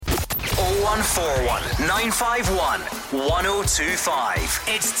0141 951 1025.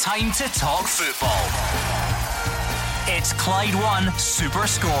 It's time to talk football. It's Clyde 1 Super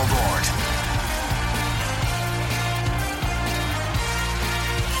Scoreboard.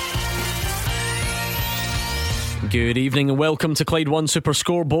 Good evening and welcome to Clyde 1 Super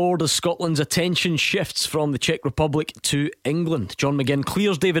Scoreboard as Scotland's attention shifts from the Czech Republic to England. John McGinn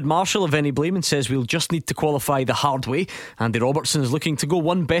clears David Marshall of any blame and says we'll just need to qualify the hard way. Andy Robertson is looking to go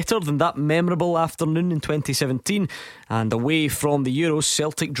one better than that memorable afternoon in 2017. And away from the Euros,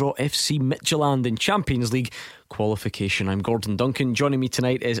 Celtic draw FC Midtjylland in Champions League qualification. I'm Gordon Duncan. Joining me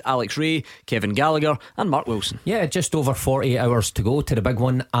tonight is Alex Ray, Kevin Gallacher and Mark Wilson. Yeah, just over 48 hours to go to the big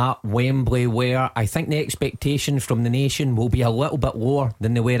one at Wembley, where I think the expectations from the nation will be a little bit lower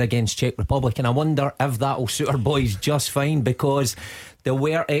than they were against Czech Republic, and I wonder if that will suit our boys just fine, because there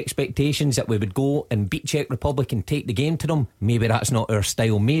were expectations that we would go and beat Czech Republic and take the game to them. Maybe that's not our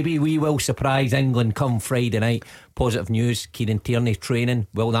style. Maybe we will surprise England come Friday night. Positive news, Kieran Tierney training,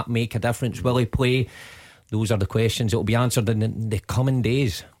 will that make a difference? Will he play? Those are the questions that will be answered in the coming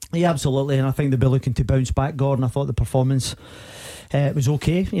days. Yeah, absolutely, and I think they'll be looking to bounce back, Gordon. I thought the performance was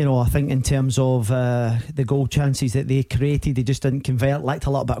okay. You know, I think in terms of the goal chances that they created, they just didn't convert. Lacked a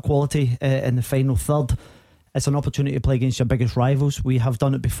little bit of quality in the final third. It's an opportunity to play against your biggest rivals. We have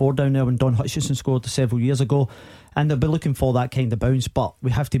done it before down there when Don Hutchinson scored several years ago, and they'll be looking for that kind of bounce. But we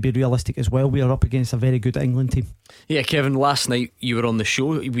have to be realistic as well. We are up against a very good England team. Yeah, Kevin, last night you were on the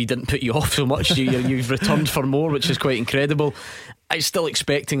show. We didn't put you off so much. You've returned for more, which is quite incredible. I'm still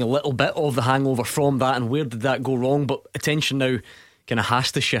expecting a little bit of the hangover from that, and where did that go wrong? But attention now kind of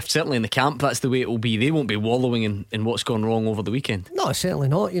has to shift. Certainly in the camp, that's the way it will be. They won't be wallowing in what's gone wrong over the weekend. No, certainly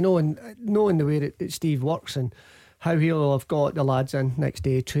not. You know, and knowing the way that Steve works and how he'll have got the lads in next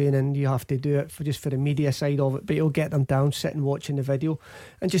day training, you have to do it for the media side of it, but he'll get them down, sitting watching the video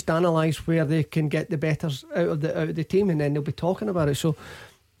and just analyse where they can get the betters out of the team, and then they'll be talking about it. So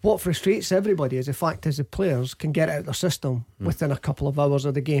what frustrates everybody is the fact is the players can get out of their system within a couple of hours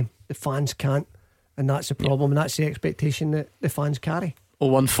of the game. The fans can't, and that's the problem, and that's the expectation that the fans carry.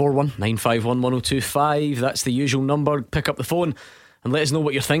 0141 951 1025. That's the usual number. Pick up the phone and let us know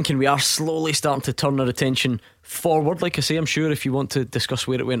what you're thinking. We are slowly starting to turn our attention forward. Like I say, I'm sure if you want to discuss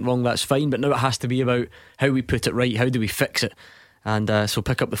where it went wrong, that's fine, but now it has to be about how we put it right. How do we fix it? And so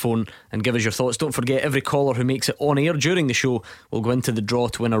pick up the phone and give us your thoughts. Don't forget, every caller who makes it on air during the show will go into the draw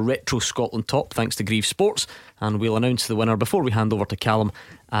to win a retro Scotland top, thanks to Grieve Sports, and we'll announce the winner before we hand over to Callum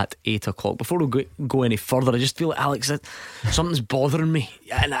at 8 o'clock. Before we go any further, I just feel like, Alex, that something's bothering me,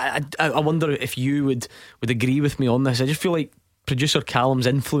 and I wonder if you would agree with me on this. I just feel like producer Callum's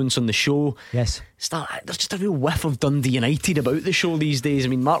influence on the show, yes, there's just a real whiff of Dundee United about the show these days. I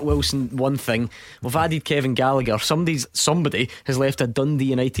mean, Mark Wilson, one thing, we've added Kevin Gallacher. Somebody has left a Dundee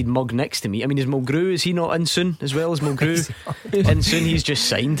United mug next to me. I mean, is he not in soon as well as Mulgrew? In soon, he's just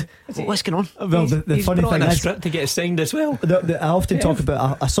signed. What's going on? Well, the funny thing is, is, script to get signed as well. I often talk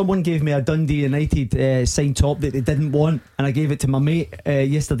about someone gave me a Dundee United signed top that they didn't want, and I gave it to my mate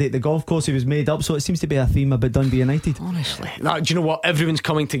yesterday at the golf course. He was made up, so it seems to be a theme about Dundee United. Honestly, now, do you know what? Everyone's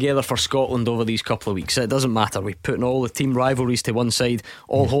coming together for Scotland over these couple of weeks. It doesn't matter. We're putting all the team rivalries to one side,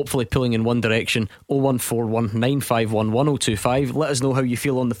 all hopefully pulling in one direction. 0141 951 1025. Let us know how you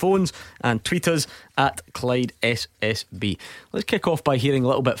feel on the phones and tweet us at Clyde SSB. Let's kick off by hearing a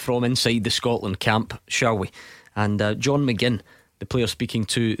little bit from inside the Scotland camp, shall we? And John McGinn, the player speaking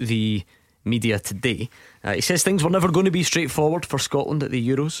to the media today, he says things were never going to be straightforward for Scotland at the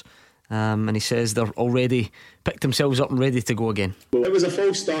Euros. And he says they're already picked themselves up and ready to go again. It was a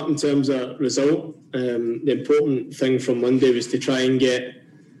false start in terms of result. The important thing from Monday was to try and get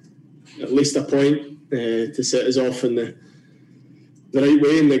at least a point to set us off in the right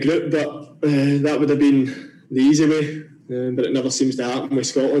way in the group, but that would have been the easy way, but it never seems to happen with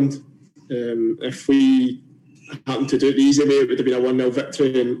Scotland. If we happened to do it the easy way, it would have been a 1-0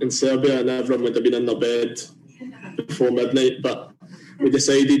 victory in Serbia, and everyone would have been in their bed before midnight. But we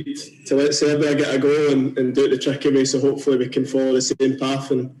decided to let Serbia get a goal and do it the tricky way, so hopefully we can follow the same path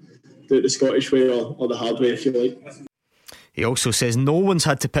and do it the Scottish way or the hard way, if you like. He also says no one's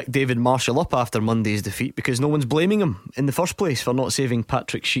had to pick David Marshall up after Monday's defeat because no one's blaming him in the first place for not saving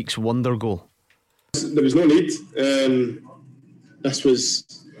Patrick Schick's wonder goal. There was no need. This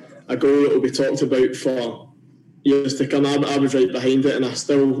was a goal that will be talked about for years to come. I was right behind it, and it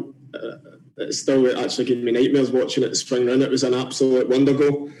still actually gave me nightmares watching it spring round. It was an absolute wonder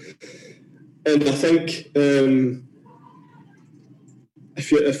goal, and I think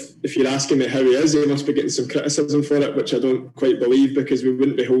if you're asking me how he is, he must be getting some criticism for it, which I don't quite believe, because we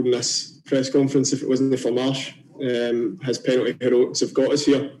wouldn't be holding this press conference if it wasn't for Marsh. His penalty heroics have got us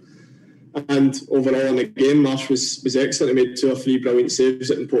here, And overall in the game, Marsh was excellent. He made 2 or 3 brilliant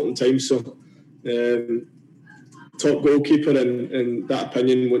saves at important times. So top goalkeeper, and that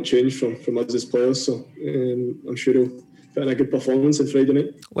opinion won't change from us as players. So I'm sure he'll put in a good performance on Friday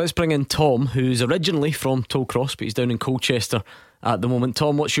night. Let's bring in Tom, who's originally from Tollcross, but he's down in Colchester at the moment.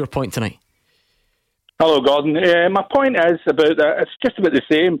 Tom, what's your point tonight? Hello, Gordon. My point is about that. It's just about the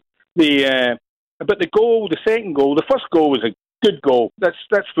same. About the goal, the second goal. The first goal was a good goal. That's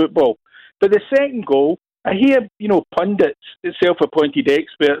football. But the second goal, I hear pundits, self-appointed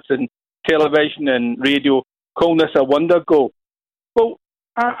experts in television and radio calling this a wonder goal. Well,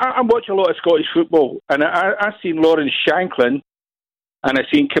 I watch a lot of Scottish football, and I've seen Lawrence Shanklin and I've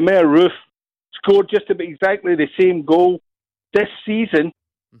seen Khmer Roof score just about exactly the same goal this season,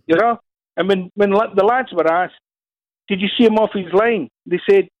 And when the lads were asked, did you see him off his line? They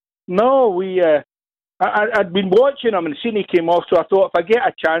said, no, I'd been watching him and seen he came off, so I thought if I get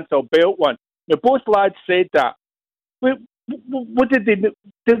a chance, I'll belt one. Now, both lads said that. What did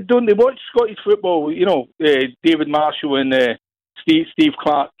they? Don't they watch Scottish football? David Marshall and Steve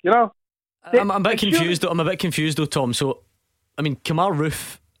Clark. I'm a bit confused. I'm a bit confused though, Tom. So, I mean, Kamar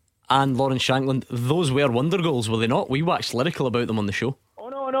Roof and Lawrence Shanklin, those were wonder goals, were they not? We waxed lyrical about them on the show. Oh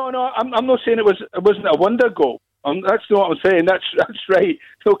no. I'm not saying it wasn't a wonder goal. That's not what I'm saying. That's right.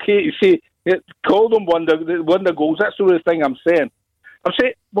 It's okay to say call them wonder goals. That's the only thing I'm saying. I'm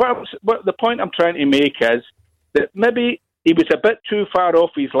saying what the point I'm trying to make is that maybe he was a bit too far off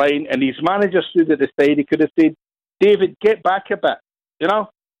his line, and his manager stood at the side. He could have said, David, get back a bit.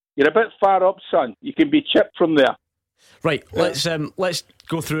 You're a bit far up, son. You can be chipped from there. Right, let's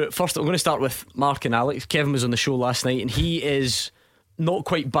go through it. First, I'm going to start with Mark and Alex. Kevin was on the show last night, and he is not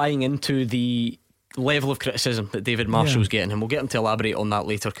quite buying into the level of criticism that David Marshall's getting, and we'll get him to elaborate on that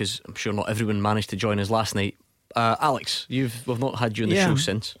later, because I'm sure not everyone managed to join us last night. Alex, we've not had you on the show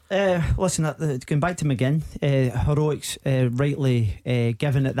since. Listen, going back to McGinn, heroics rightly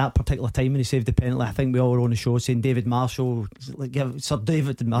given at that particular time when he saved the penalty. I think we all were on the show saying David Marshall, Sir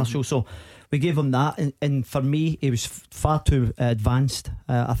David Marshall. So we gave him that, and for me, he was far too advanced.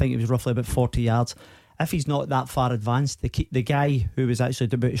 I think it was roughly about 40 yards. If he's not that far advanced, the guy who was actually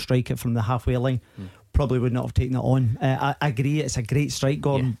about to strike it from the halfway line probably would not have taken it on. I agree, it's a great strike,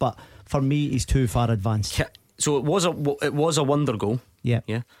 Gordon, but for me, he's too far advanced. So it was a wonder goal. Yeah.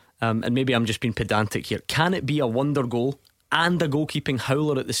 And maybe I'm just being pedantic here. Can it be a wonder goal and a goalkeeping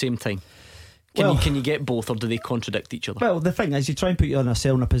howler at the same time? Can you get both, or do they contradict each other? Well, the thing is, you try and put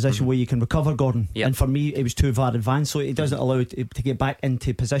yourself in a position where you can recover, Gordon. And for me, it was too far advanced, so it doesn't allow it to get back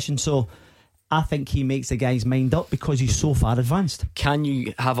into position. So I think he makes the guy's mind up because he's so far advanced. Can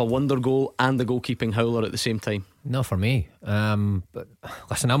you have a wonder goal and a goalkeeping howler at the same time? Not for me. But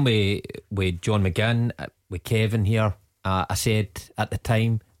listen, I'm with John McGinn, with Kevin here. I said at the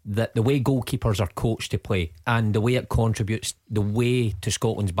time that the way goalkeepers are coached to play and the way it contributes the way to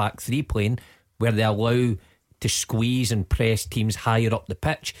Scotland's back three playing, where they allow to squeeze and press teams higher up the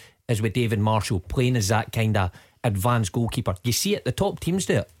pitch, is with David Marshall playing as that kind of advanced goalkeeper. You see it, the top teams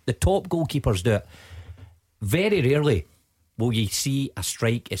do it, the top goalkeepers do it. Very rarely will you see a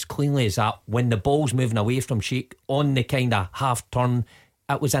strike as cleanly as that when the ball's moving away from Sheik on the kind of half turn.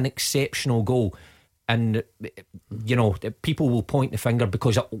 It was an exceptional goal, and people will point the finger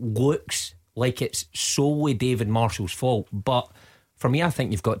because it looks like it's solely David Marshall's fault, but for me, I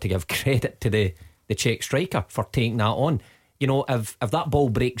think you've got to give credit to the Czech striker for taking that on. If that ball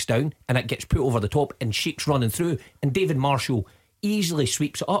breaks down and it gets put over the top and Sheik's running through and David Marshall easily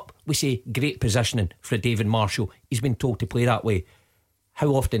sweeps it up, we say great positioning for David Marshall. He's been told to play that way. How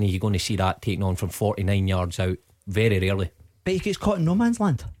often are you going to see that taken on from 49 yards out? Very rarely. But he gets caught in no man's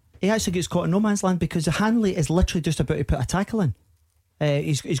land. He actually gets caught in no man's land because Hanley is literally just about to put a tackle in.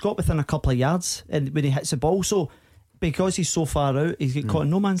 He's got within a couple of yards and when he hits the ball, so because he's so far out, he's get caught in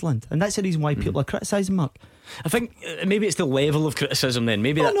no man's land, and that's the reason why people are criticising Mark. I think maybe it's the level of criticism then.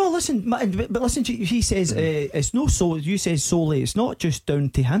 Maybe listen, but listen, he says it's no so. You say solely, it's not just down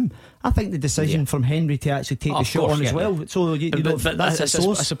to him. I think the decision from Henry to actually take the shot on as well. So that's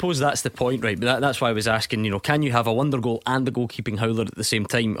I suppose that's the point, right? But that's why I was asking. Can you have a wonder goal and the goalkeeping howler at the same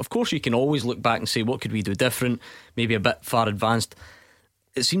time? Of course, you can always look back and say, what could we do different? Maybe a bit far advanced.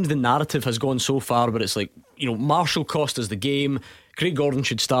 It seems the narrative has gone so far, but it's like, Marshall cost us the game. Craig Gordon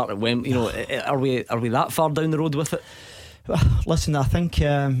should start at Wembley. Are we that far down the road with it? Listen, I think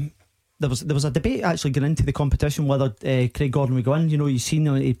there was a debate actually going into the competition whether Craig Gordon would go in. You've seen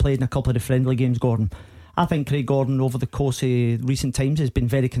he played in a couple of the friendly games, Gordon. I think Craig Gordon over the course of recent times has been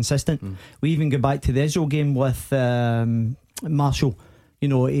very consistent. We even go back to the Israel game with Marshall.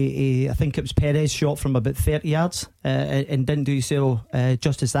 I think it was Perez shot from about 30 yards and didn't do so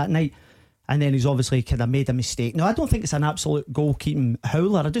justice that night. and then he's obviously kind of made a mistake. Now I don't think it's an absolute goalkeeping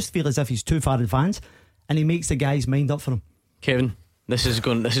howler. I just feel as if he's too far advanced and he makes the guy's mind up for him. Kevin, this is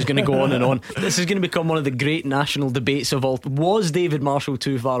going to go on and on. This is going to become one of the great national debates of all. Was David Marshall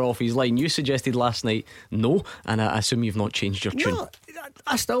too far off his line? You suggested last night no, and I assume you've not changed your tune. No,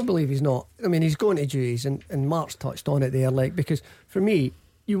 I still believe he's not. I mean, he's going to duties, and Mark's touched on it there, like, because for me,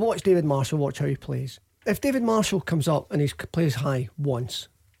 you watch David Marshall, watch how he plays. If David Marshall comes up and he plays high once,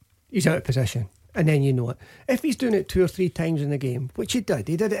 he's out of position, and then you know it. If he's doing it 2 or 3 times in the game, which he did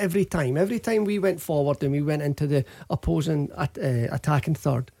it every time we went forward and we went into the opposing attacking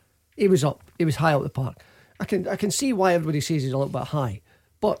third, he was up, he was high out the park. I can see why everybody says he's a little bit high,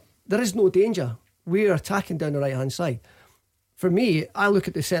 but there is no danger. We're attacking down the right hand side. For me, I look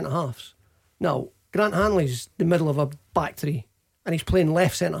at the centre halves. Now, Grant Hanley's the middle of a back three and he's playing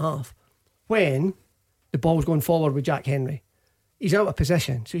left centre half when the ball's going forward with Jack Henry. He's out of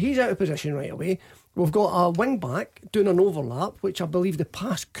position. So he's out of position right away. We've got a wing back doing an overlap, which I believe the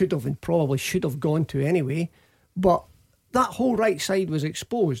pass could have and probably should have gone to anyway. But that whole right side was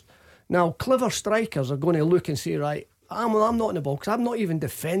exposed. Now, clever strikers are going to look and say, right, I'm not in the ball because I'm not even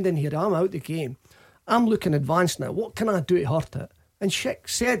defending here. I'm out the game. I'm looking advanced now. What can I do to hurt it? And Schick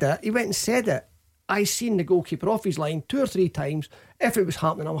said it. He went and said it. I seen the goalkeeper off his line 2 or 3 times. If it was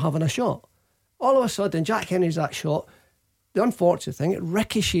happening, I'm having a shot. All of a sudden, Jack Henry's that shot. The unfortunate thing, it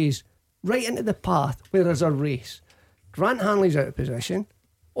ricochets right into the path where there's a race. Grant Hanley's out of position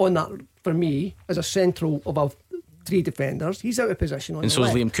on that, for me, as a central of our 3 defenders. He's out of position on and the so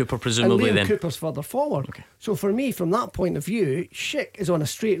left. is Liam Cooper, presumably. And Liam then Cooper's further forward. Okay. So for me, from that point of view, Schick is on a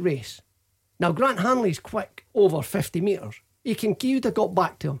straight race. Now, Grant Hanley's quick over 50 metres. He would have got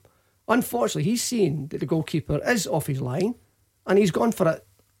back to him. Unfortunately, he's seen that the goalkeeper is off his line and he's gone for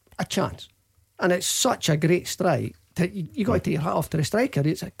a chance. And it's such a great strike that you got to take your hat off to the striker.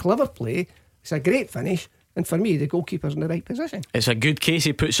 It's a clever play, it's a great finish, and for me, the goalkeeper's in the right position. It's a good case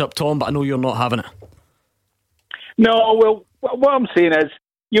he puts up, Tom, but I know you're not having it. No, well, what I'm saying is,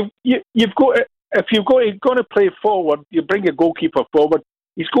 you've got to, if you're going to play forward, you bring your goalkeeper forward.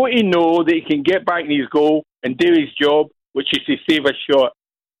 He's got to know that he can get back in his goal and do his job, which is to save a shot.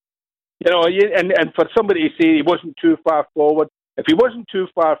 You know, and for somebody to say he wasn't too far forward, if he wasn't too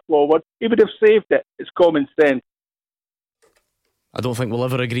far forward, he would have saved it. It's common sense. I don't think we'll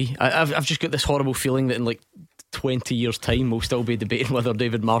ever agree. I've just got this horrible feeling that in like 20 years' time we'll still be debating whether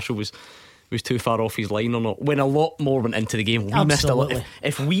David Marshall was too far off his line or not, when a lot more went into the game. We missed a lot.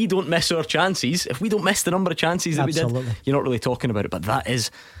 If we don't miss our chances, if we don't miss the number of chances that we did, you're not really talking about it. But that is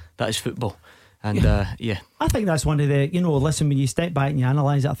football. And yeah, I think that's one of the, listen, when you step back and you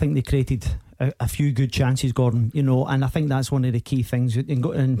analyse it, I think they created a few good chances, Gordon, and I think that's one of the key things.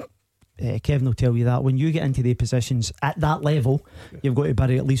 And Kevin will tell you that when you get into the positions at that level, you've got to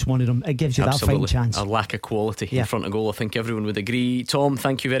bury at least one of them. It gives you that fighting chance. A lack of quality in front of goal, I think everyone would agree. Tom,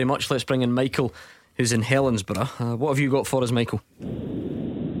 thank you very much. Let's bring in Michael, who's in Helensburgh. What have you got for us, Michael?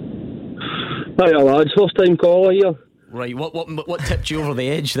 Hi lads, first time caller here. Right, what tipped you over the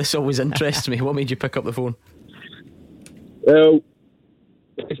edge? This always interests me. What made you pick up the phone? Well,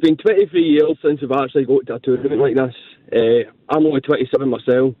 it's been 23 years since we've actually got to a tournament like this. I'm only 27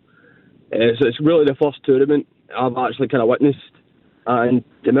 myself, so it's really the first tournament I've actually kind of witnessed, and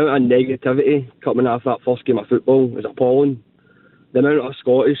the amount of negativity coming off that first game of football is appalling. The amount of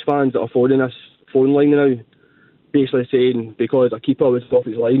Scottish fans that are phoning this phone line now, basically saying because a keeper was off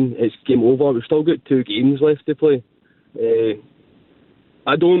his line, it's game over. We've still got 2 games left to play.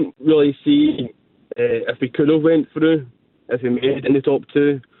 I don't really see if we could have went through, if we made it in the top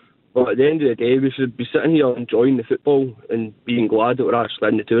 2, but at the end of the day we should be sitting here enjoying the football and being glad that we're actually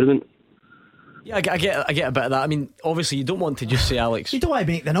in the tournament. Yeah, I get a bit of that. I mean, obviously you don't want to just say, Alex, you don't want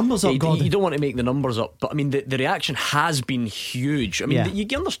to make the numbers up, Gordon. You don't want to make the numbers up, but I mean the reaction has been huge. I mean, you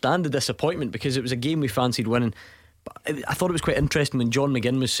can understand the disappointment because it was a game we fancied winning, but I thought it was quite interesting when John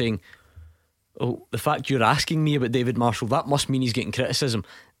McGinn was saying, oh, the fact you're asking me about David Marshall, that must mean he's getting criticism.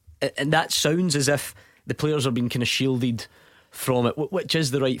 And that sounds as if the players are being kind of shielded from it, which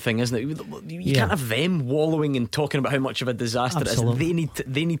is the right thing, isn't it? You can't have them wallowing and talking about how much of a disaster Absolutely. it is.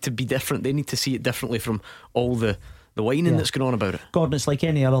 They need to be different. They need to see it differently from all the whining that's going on about it. Gordon, it's like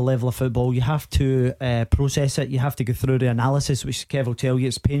any other level of football. You have to process it. You have to go through the analysis, which Kev will tell you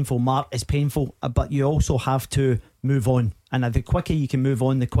it's painful. Mark, it's painful, but you also have to move on. And the quicker you can move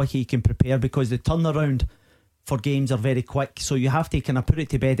on, the quicker you can prepare, because the turnaround for games are very quick. So you have to kind of put it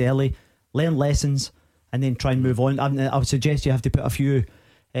to bed early, learn lessons, and then try and move on. I would suggest you have to put a few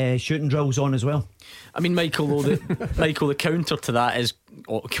shooting drills on as well. I mean, Michael, the counter to that is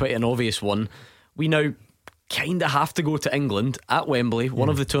quite an obvious one. We now kind of have to go to England at Wembley, one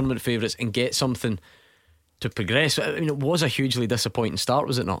of the tournament favourites, and get something to progress. I mean, it was a hugely disappointing start,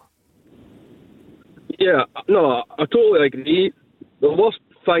 was it not? Yeah, no, I totally agree. The worst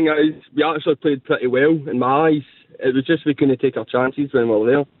thing is we actually played pretty well in my eyes. It was just we couldn't take our chances when we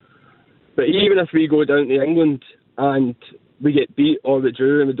were there. But even if we go down to England and we get beat or we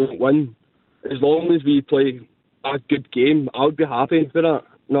drew and we don't win, as long as we play a good game, I would be happy with that.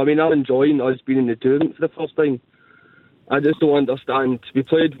 No, I mean, I'm enjoying us being in the tournament for the first time. I just don't understand. We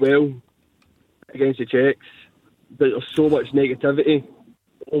played well against the Czechs, but there's so much negativity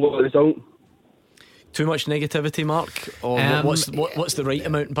over the result. Too much negativity, Mark? Or what's the right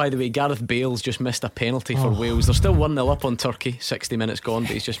amount? By the way, Gareth Bale's just missed a penalty for Wales. They're still 1-0 up on Turkey, 60 minutes gone,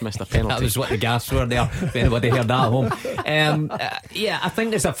 but he's just missed a penalty. That was what the gas were there, if anybody heard that at home. I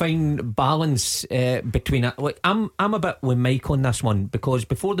think there's a fine balance between it. Like, I'm a bit with Mike on this one, because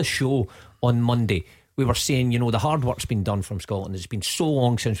before the show on Monday we were saying, the hard work's been done from Scotland. It's been so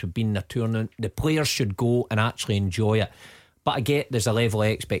long since we've been in a tournament. The players should go and actually enjoy it. But I get there's a level of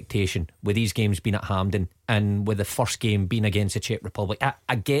expectation with these games being at Hampden and with the first game being against the Czech Republic.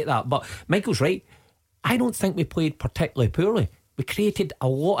 I get that, but Michael's right. I don't think we played particularly poorly. We created a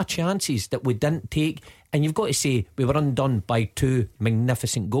lot of chances that we didn't take, and you've got to say we were undone by 2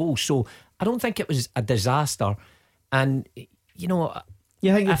 magnificent goals. So I don't think it was a disaster. And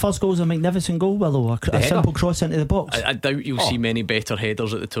you think the first goal's a magnificent goal, Willow? A simple cross into the box. I doubt you'll see many better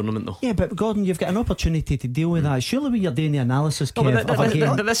headers at the tournament, though. Yeah, but Gordon, you've got an opportunity to deal with that. Surely when you're doing the analysis, Kev, of a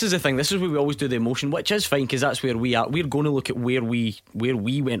game. This is the thing. This is where we always do the emotion, which is fine, because that's where we are. We're going to look at where we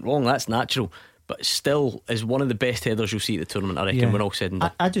went wrong. That's natural. But still, is one of the best headers you'll see at the tournament, I reckon, when all said and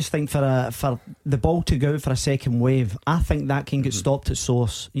done. I just think for the ball to go out for a second wave, I think that can get stopped at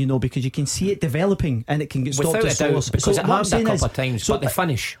source, because you can see it developing and it can get stopped at source. Because it happened a couple of times, but the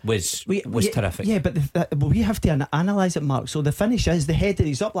finish was terrific. Yeah, but we have to analyse it, Mark. So the finish is the header.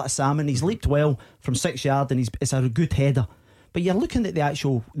 He's up like a salmon. He's leaped well from 6 yards, and it's a good header. But you're looking at the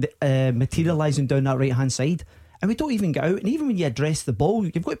actual materialising down that right hand side, and we don't even get out. And even when you address the ball,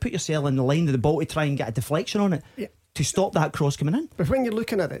 you've got to put yourself in the line of the ball to try and get a deflection on it to stop that cross coming in. But when you're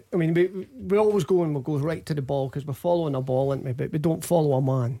looking at it, I mean, we always go right to the ball because we're following a ball, aren't we? But we don't follow a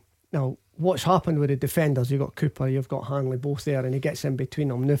man. Now, what's happened with the defenders? You've got Cooper, you've got Hanley, both there, and he gets in between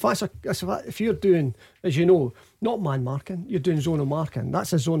them. Now, if you're doing, as you know, not man marking, you're doing zonal marking.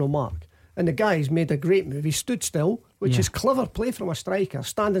 That's a zonal mark. And the guy's made a great move. He stood still, which is clever play from a striker,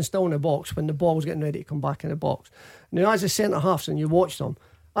 standing still in the box when the ball's getting ready to come back in the box. Now, as a centre-halves, and you watch them,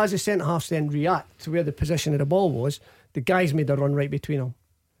 as the centre-halves then react to where the position of the ball was, the guy's made a run right between them.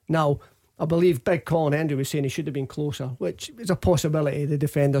 Now, I believe Big Colin Hendry was saying he should have been closer, which is a possibility. The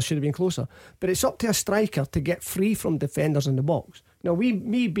defenders should have been closer. But it's up to a striker to get free from defenders in the box. Now,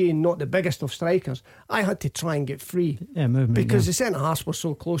 me being not the biggest of strikers, I had to try and get free. Because the centre-halves were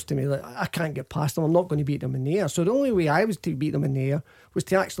so close to me that I can't get past them. I'm not going to beat them in the air. So the only way I was to beat them in the air was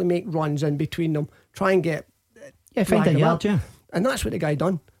to actually make runs in between them, try and get... find a yard, And that's what the guy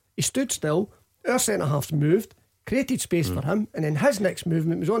done. He stood still, our centre-halves moved, created space for him, and then his next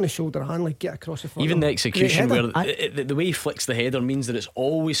movement was on the shoulder of Hanley, get across the front. Even the execution where the way he flicks the header means that it's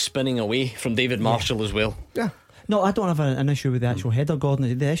always spinning away from David Marshall as well. Yeah. No, I don't have an issue with the actual header,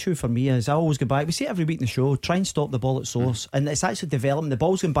 Gordon. The issue for me is I always go back. We see it every week in the show. Try and stop the ball at source, and it's actually developing. The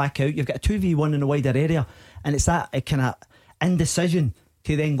ball's going back out. You've got a 2v1 in a wider area, and it's that kind of indecision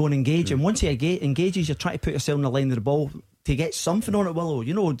to then go and engage. And once he engages, you're trying to put yourself in the line of the ball to get something on it, Willow.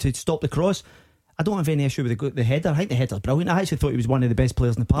 To stop the cross. I don't have any issue with the header. I think the header's brilliant. I actually thought he was one of the best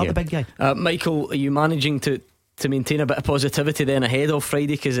players in the park, the big guy. Michael, are you managing to maintain a bit of positivity then ahead of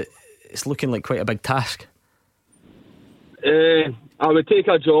Friday? Because it's looking like quite a big task. I would take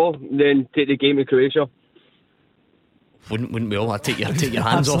a draw and then take the game in Croatia. Wouldn't we all? I'd take your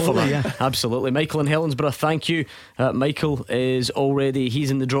hands off for that. Yeah. Absolutely. Michael in Helensburgh, thank you. Michael is he's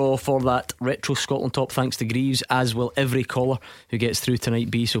in the draw for that Retro Scotland top, thanks to Greaves, as will every caller who gets through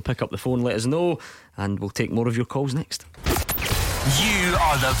tonight. So pick up the phone, let us know, and we'll take more of your calls next. You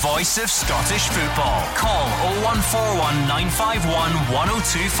are the voice of Scottish football. Call 0141 951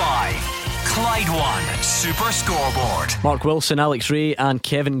 1025. Clyde One Super Scoreboard. Mark Wilson, Alex Ray and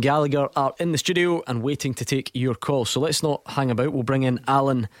Kevin Gallacher are in the studio and waiting to take your call. So let's not hang about. We'll bring in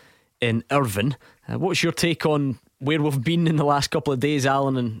Alan in Irvine. What's your take on where we've been in the last couple of days,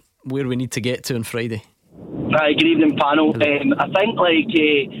 Alan, and where we need to get to on Friday? Right, good evening, panel. I think,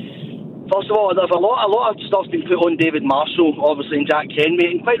 first of all, there's a lot of stuff's been put on David Marshall, obviously, and Jack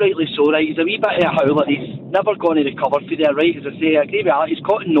Kenway, and quite rightly so, right? He's a wee bit of a howler. He's never going to recover for there, right? As I say, I agree with that. He's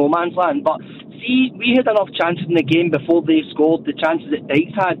caught in no man's land. But See, we had enough chances in the game before they scored, the chances that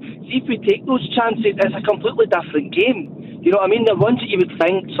Dykes had. See, if we take those chances, it's a completely different game. You know what I mean? The ones that you would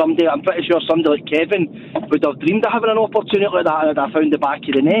think someday, I'm pretty sure somebody like Kevin would have dreamed of having an opportunity like that and I'd have found the back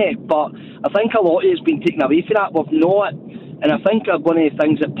of the net. But I think a lot of it's been taken away from that. We've not. And I think one of the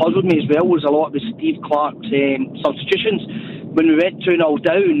things that puzzled me as well was a lot of Steve Clarke's substitutions. When we went 2-0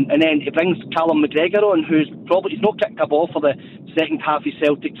 down, and then he brings Callum McGregor on, who's he's not kicked a ball for the second half of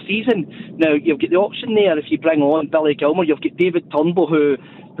Celtic season. Now, you've got the option there, if you bring on Billy Gilmour, you've got David Turnbull, who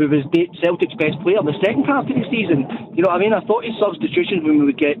was Celtic's best player the second half of the season. You know what I mean? I thought his substitutions when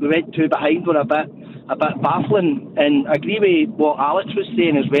we went 2 behind were a bit baffling, and I agree with what Alex was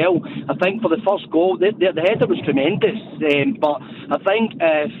saying as well. I think for the first goal, the header was tremendous, but I think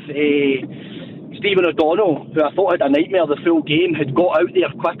if Stephen O'Donnell, who I thought had a nightmare the full game, had got out there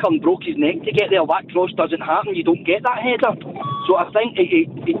quicker and broke his neck to get there, that cross doesn't happen. You don't get that header. So I think he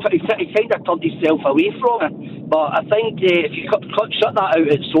kind of turned himself away from it. But I think if you shut that out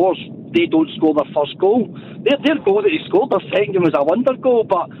at source, they don't score their first goal. Their goal that he scored, their second was a wonder goal,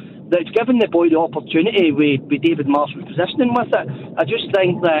 but it's given the boy the opportunity with David Marshall's positioning with it.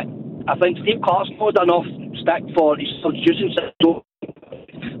 I think Steve Clarke's not enough stick for his substitutions.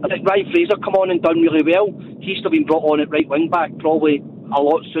 I think Ryan Fraser come on and done really well. He's still been brought on at right wing back probably a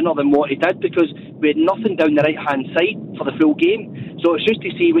lot sooner than what he did, because we had nothing down the right hand side for the full game. So it's just to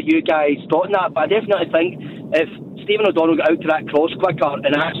see what you guys thought on that. But I definitely think if Stephen O'Donnell got out to that cross quicker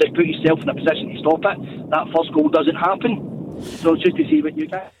and actually put himself in a position to stop it, that first goal doesn't happen. So it's just to see what you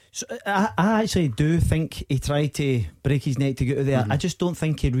guys. So I actually do think he tried to break his neck to get out there. I just don't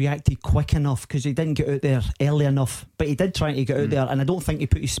think he reacted quick enough, because he didn't get out there early enough. But he did try to get out there, and I don't think he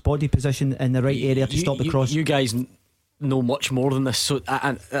put his body position in the right area to stop the cross. You guys know much more than this, so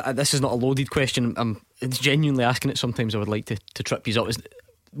this is not a loaded question. I'm genuinely asking it. Sometimes I would like to trip you up.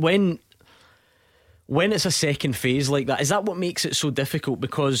 When it's a second phase like that, is that what makes it so difficult?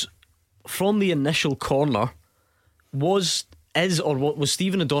 Because from the initial corner, was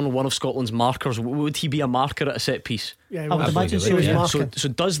Stephen O'Donnell one of Scotland's markers? Would he be a marker at a set piece? Yeah, I would imagine so. Yeah. So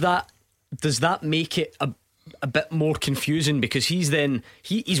does that make it a bit more confusing? Because he's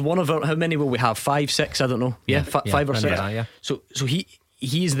one of our, how many will we have? 5, 6? I don't know. Yeah, 5 or 6. Yeah. So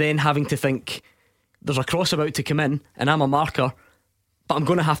he's then having to think, there's a cross about to come in, and I'm a marker, but I'm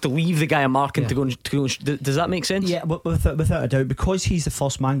going to have to leave the guy I'm marking to go. Does that make sense? Yeah, without a doubt, because he's the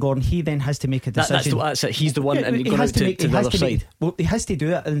first man, Gordon, he then has to make a decision. That's it. He's the one, and going out to the other side. He has to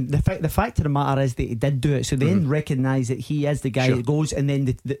do it, and the fact of the matter is that he did do it. So then recognise that he is the guy that goes, and then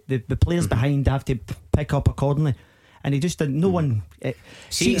the players behind have to pick up accordingly. And he just didn't. No one.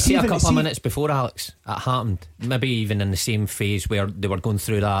 See a couple of minutes before, Alex, it happened. Maybe even in the same phase where they were going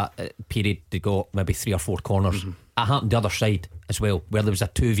through that period, they got maybe 3 or 4 corners. It happened the other side as well, where there was a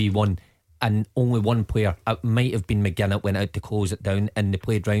 2v1 and only one player, it might have been McGinn, went out to close it down, and they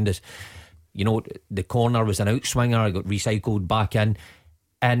played round us. You know, the corner was an outswinger, it got recycled back in,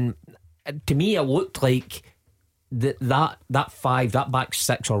 and to me it looked like that back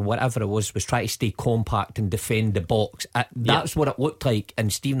 6 or whatever it was trying to stay compact and defend the box. That's what it looked like.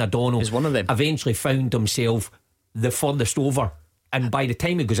 And Stephen O'Donnell is one of them. Eventually found himself the furthest over, and by the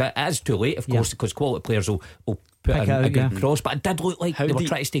time he goes, it is too late, of course, because quality players will put in a good cross. But it did look like they were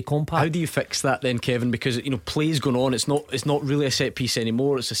trying to stay compact. How do you fix that then, Kevin? Because play's going on. It's not really a set piece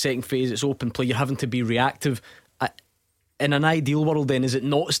anymore. It's a second phase. It's open play. You're having to be reactive. In an ideal world, then, is it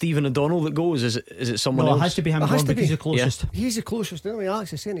not Stephen O'Donnell that goes? Is it someone else? It has to be him, because he's the closest. He's the closest.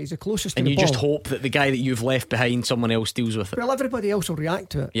 Alex is saying he's the closest to the ball. And you just hope that the guy that you've left behind, someone else deals with it. Well, everybody else will react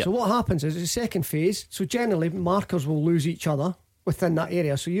to it. So what happens is, it's a second phase. So generally, markers will lose each other within that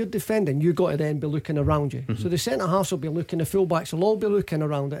area. So you're defending, you've got to then be looking around you. So the centre halves will be looking, the full backs will all be looking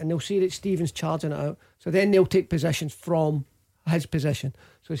around it, and they'll see that Stephen's charging it out. So then they'll take positions from his position.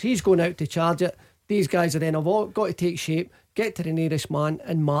 So as he's going out to charge it, these guys are then have all got to take shape, get to the nearest man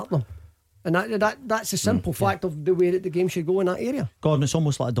and mark them. And that's a simple fact of the way that the game should go in that area. Gordon, it's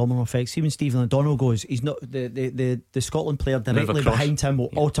almost like a domino effect. See, when Stephen O'Donnell goes, he's not the Scotland player directly behind him will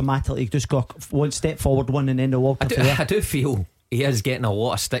automatically just go one step forward, one, and then they'll walk up. I do feel he is getting a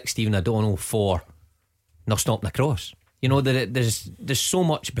lot of stick, Stephen O'Donnell, for not stopping the cross. You know, there's so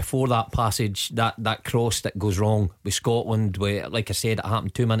much before that passage, that cross that goes wrong with Scotland, where, like I said, it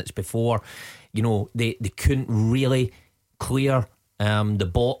happened 2 minutes before. You know, they couldn't really clear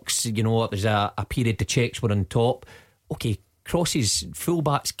the box. You know, it was a period the Czechs were on top. Okay, crosses,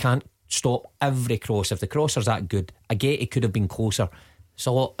 fullbacks can't stop every cross. If the crosser's that good, I get it could have been closer. There's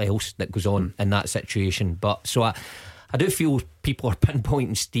a lot else that goes on in that situation. But so I do feel people are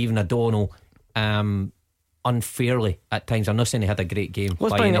pinpointing Stephen O'Donnell unfairly at times. I'm not saying he had a great game.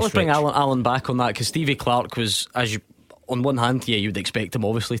 Let's bring Alan back on that, because Stevie Clarke was, as you, on one hand, yeah, you would expect him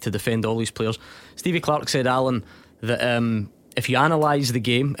obviously to defend all these players. Stevie Clarke said, Alan, that if you analyse the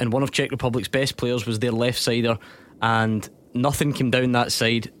game, and one of Czech Republic's best players was their left sider, and nothing came down that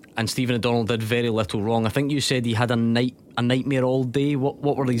side, and Stephen O'Donnell did very little wrong. I think you said he had a nightmare all day. What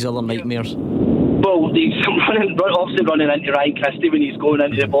were these other nightmares? Well, he's obviously running into Ryan Christie when he's going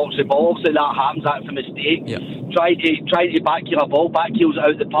into the box. Obviously that happens, that's a mistake. Yep. Try to backheel a ball, backheels it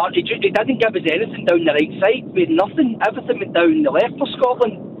out the park. He didn't give us anything down the right side. We had nothing. Everything went down the left for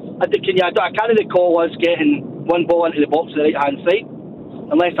Scotland. I can't recall us getting one ball into the box on the right hand side,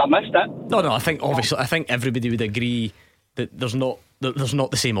 unless I missed it. No, I think everybody would agree that there's not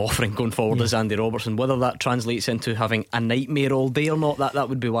the same offering going forward as Andy Robertson. Whether that translates into having a nightmare all day or not, that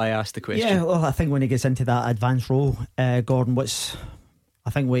would be why I asked the question. Yeah, well, I think when he gets into that advanced role, Gordon, which I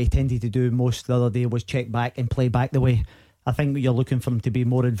think what he tended to do most the other day was check back and play back the way. I think you're looking for him to be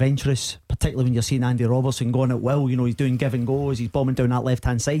more adventurous, particularly when you're seeing Andy Robertson going at will. You know, he's doing give and go as he's bombing down that left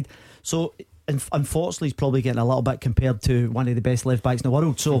hand side. So unfortunately he's probably getting a little bit compared to one of the best left backs in the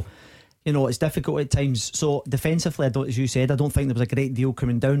world. So you know, it's difficult at times. So defensively, as you said, I don't think there was a great deal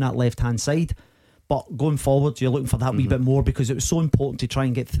coming down that left hand side. But going forward, you're looking for that wee bit more, because it was so important to try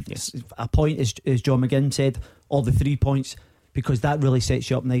and get a point, as John McGinn said, or the 3 points, because that really sets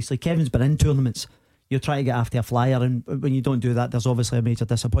you up nicely. Kevin's been in tournaments. You're trying to get after a flyer, and when you don't do that, there's obviously a major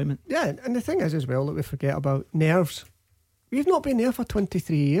disappointment. Yeah, and the thing is as well that we forget about nerves. We've not been there for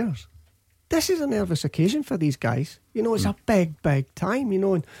 23 years. This is a nervous occasion for these guys. You know, it's a big time, you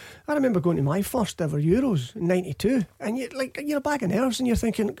know. And I remember going to my first ever Euros in 92, and you're a bag of nerves, and you're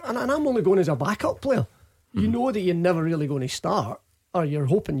thinking, and I'm only going as a backup player. You know that you're never really going to start, or you're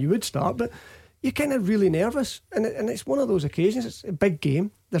hoping you would start, but you're kind of really nervous. And it's one of those occasions. It's a big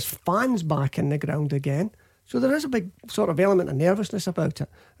game. There's fans back in the ground again, so there is a big sort of element of nervousness about it.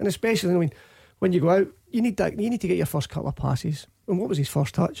 And especially when you go out, you need to get your first couple of passes. And what was his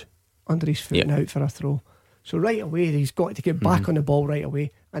first touch? Under his foot and out for a throw. So right away he's got to get back on the ball right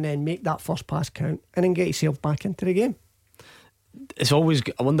away, and then make that first pass count, and then get yourself back into the game. It's always,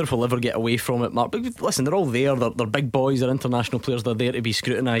 I wonder if we'll ever get away from it, Mark. But listen, they're all there, they're big boys, they're international players, they're there to be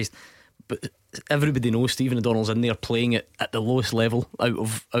scrutinised. But everybody knows Stephen O'Donnell's in there playing it at the lowest level out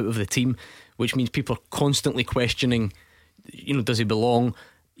of the team, which means people are constantly questioning, you know, does he belong?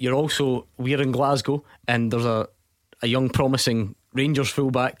 We're in Glasgow, and there's a young promising Rangers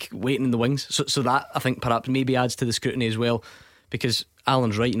fullback waiting in the wings, so that I think perhaps maybe adds to the scrutiny as well, because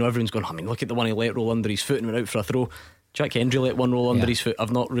Alan's right, you know, everyone's going, I mean, look at the one he let roll under his foot and went out for a throw. Jack Hendry let one roll under his foot.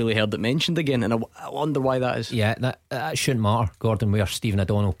 I've not really heard it mentioned again, and I wonder why that is. Yeah, that shouldn't matter, Gordon, where Stephen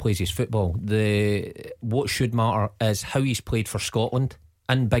O'Donnell plays his football. What should matter is how he's played for Scotland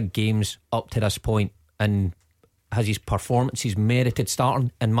in big games up to this point, and has his performances merited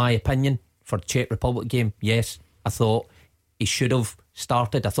starting? In my opinion, for the Czech Republic game, yes. I thought he should have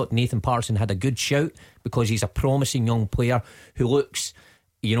started. I thought Nathan Patterson had a good shout, because he's a promising young player who looks,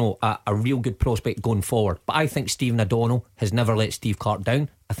 you know, a real good prospect going forward. But I think Stephen O'Donnell has never let Steve Clarke down.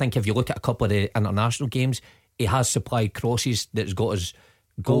 I think if you look at a couple of the international games, he has supplied crosses that's got his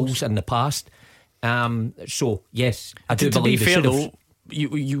goals in the past. So yes, I do believe. To be fair though,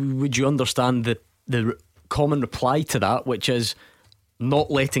 would you understand the common reply to that, which is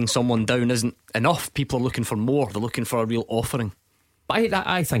not letting someone down isn't enough? People are looking for more. They're looking for a real offering. But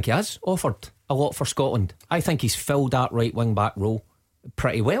I think he has offered a lot for Scotland. I think he's filled that right wing back role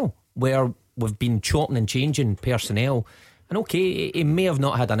pretty well, where we've been chopping and changing personnel. And okay, he may have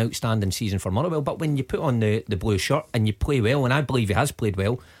not had an outstanding season for Motherwell, but when you put on the blue shirt and you play well, and I believe he has played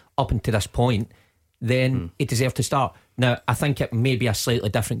well up until this point, then he deserved to start. Now I think it may be a slightly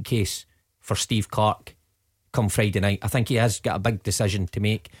different case for Steve Clarke come Friday night. I think he has got a big decision to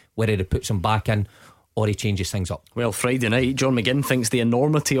make, whether he puts him back in or he changes things up. Well, Friday night, John McGinn thinks the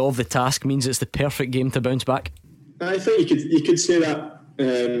enormity of the task means it's the perfect game to bounce back. I think you could say that.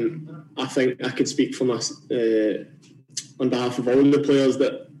 I think I could speak for us on behalf of all the players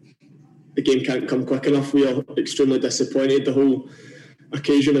that the game can't come quick enough. We are extremely disappointed. The whole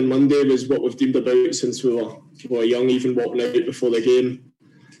occasion on Monday was what we've dreamed about since we were young, even walking out before the game.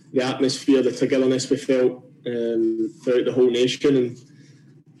 The atmosphere, the togetherness we felt throughout the whole nation, and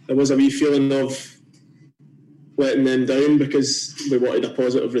there was a wee feeling of letting them down because we wanted a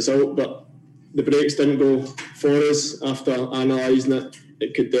positive result, but the breaks didn't go for us. After analysing it,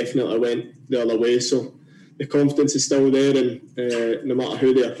 it could definitely have went the other way. So the confidence is still there, and no matter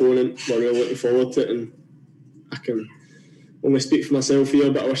who the opponent, we're really looking forward to it. And I can only speak for myself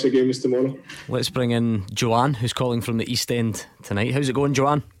here, but I wish the game was tomorrow. Let's bring in Joanne, who's calling from the East End tonight. How's it going,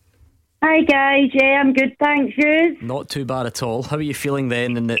 Joanne? Hi guys, yeah, I'm good, thanks. You? Not too bad at all. How are you feeling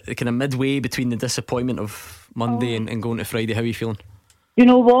then in the kind of midway between the disappointment of Monday and going to Friday? How are you feeling? You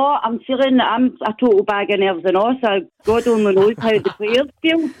know what? I'm feeling I'm a total bag of nerves and all, so God only knows how the players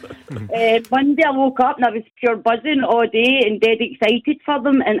feel. Monday I woke up and I was pure buzzing all day and dead excited for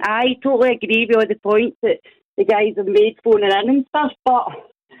them, and I totally agree with all the points that the guys have made phoning in and stuff, but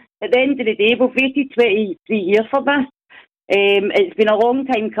at the end of the day we've waited 23 years for this. It's been a long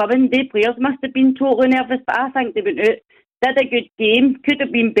time coming. The players must have been totally nervous, but I think they went out, did a good game, could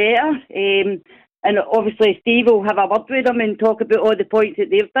have been better, and obviously Steve will have a word with them and talk about all the points that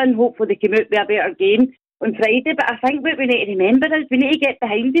they've done. Hopefully they come out with a better game on Friday, but I think what we need to remember is we need to get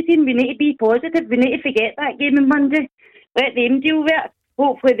behind the team, we need to be positive, we need to forget that game on Monday, let them deal with it.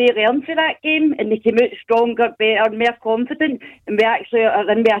 Hopefully they learn for that game and they come out stronger, better, more confident, and we actually are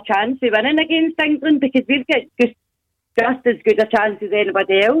in with a chance of winning against England, because we've got just as good a chance as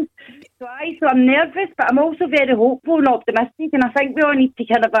anybody else. So I'm nervous, but I'm also very hopeful and optimistic, and I think we all need to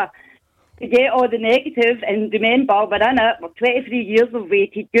kind of forget all the negative and remember we're in it. We're 23 years we've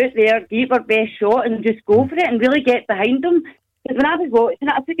waited, go out there, give our best shot and just go for it and really get behind them. Because when I was watching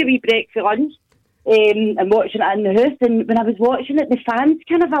it, I took a wee break for lunch and watching it in the house, and when I was watching it, the fans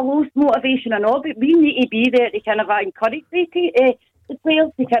kind of lost motivation and all, but we need to be there to kind of encourage the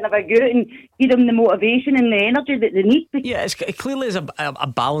players to kind of go out and give them the motivation and the energy that they need. Yeah, it clearly is a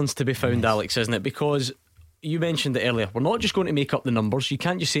balance to be found, Alex, isn't it? Because you mentioned it earlier, we're not just going to make up the numbers. You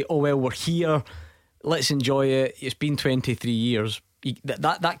can't just say, oh well, we're here, let's enjoy it, it's been 23 years.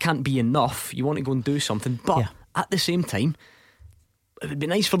 That can't be enough. You want to go and do something, but at the same time, it would be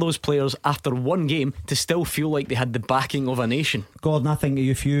nice for those players after one game to still feel like they had the backing of a nation. Gordon, I think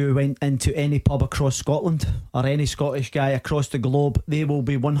if you went into any pub across Scotland or any Scottish guy across the globe, they will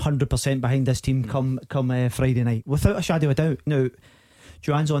be 100% behind this team come Friday night, without a shadow of a doubt. Now,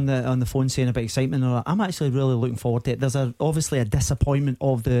 Joanne's on the phone saying about excitement. I'm actually really looking forward to it. There's obviously a disappointment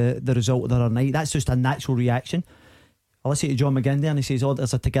of the result of the other night. That's just a natural reaction. I listen to John McGinn there and he says, oh,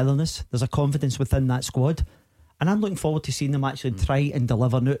 there's a togetherness, there's a confidence within that squad, and I'm looking forward to seeing them actually try and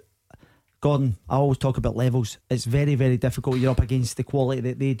deliver. Now, Gordon, I always talk about levels. It's very, very difficult. You're up against the quality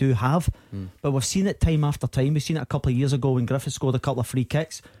that they do have, but we've seen it time after time. We've seen it a couple of years ago when Griffith scored a couple of free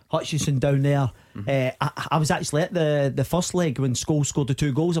kicks. Hutchinson down there. I was actually at the first leg when Scholes scored the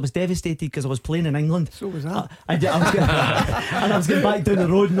 2 goals. I was devastated because I was playing in England. So was that. I was getting back down the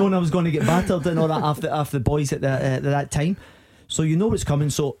road knowing I was going to get battered and all that after the boys at that time. So you know what's coming.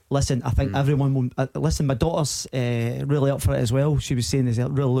 So listen, I think everyone will listen. My daughter's really up for it as well. She was saying, is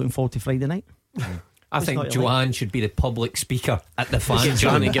really looking forward to Friday night. I think Joanne should be the public speaker at the fan Joanne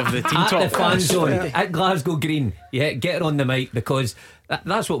zone. to give the team at talk the fan zone at Glasgow Green. Yeah, get her on the mic, because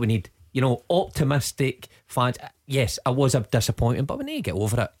that's what we need. You know, optimistic fans. Yes, I was disappointed, but we need to get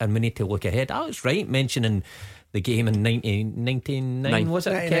over it and we need to look ahead. I was right mentioning the game in 1999, was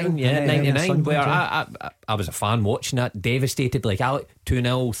it, Kevin? Yeah, 99, where I was a fan watching it, devastated like Alec,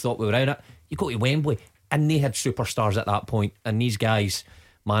 2-0, thought we were out of it. You go to Wembley and they had superstars at that point, and these guys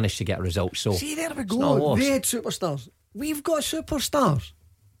managed to get a result. So see, there we go. They had superstars. We've got superstars.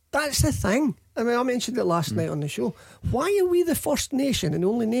 That's the thing. I mean, I mentioned it last night on the show. Why are we the first nation and the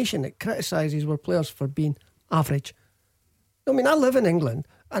only nation that criticises our players for being average? I mean, I live in England,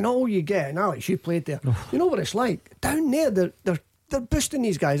 and all you get, and Alex, you played there, you know what it's like down there. They're boosting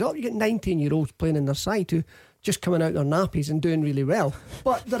these guys up. You get 19-year-olds playing in their side who just coming out their nappies and doing really well,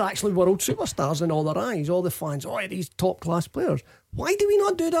 but they're actually world superstars in all their eyes. All the fans, these top class players. Why do we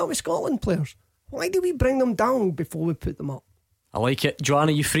not do that with Scotland players? Why do we bring them down before we put them up? I like it.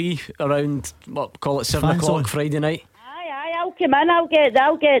 Joanna, are you free around call it 7 o'clock Friday night? I'll come in, I'll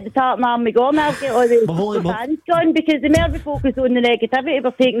get the tartan army going, I'll get all the fans going, because the more we focus on the negativity, we're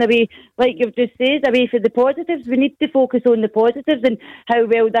taking away, like you've just said, away from the positives. We need to focus on the positives and how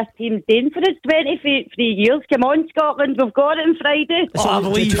well this team's doing for us. 23 years, come on Scotland, we've got it on Friday. I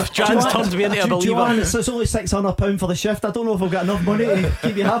believe Joanne's turned me into a believer. Joanne, it's only £600 for the shift. I don't know if we've got enough money to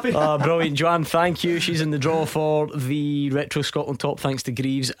keep you happy. Brilliant, Joanne, thank you. She's in the draw for the Retro Scotland top, thanks to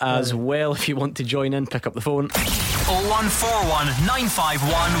Greaves as well. If you want to join in, pick up the phone. 0141 951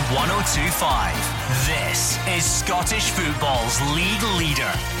 1025. This is Scottish football's league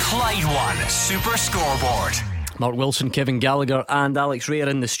leader, Clyde One Super Scoreboard. Mark Wilson, Kevin Gallacher and Alex Ray are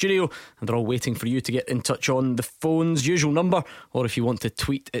in the studio, and they're all waiting for you to get in touch on the phone's usual number, or if you want to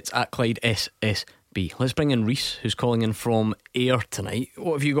tweet, it's at Clyde SSB. Let's bring in Reese, who's calling in from Ayr tonight.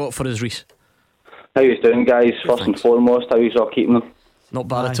 What have you got for us, Reese? How you doing, guys? First and foremost, how you all keeping them? Not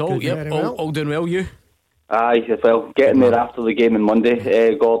bad at all. Yep, all doing well. You? Aye, well, getting there after the game on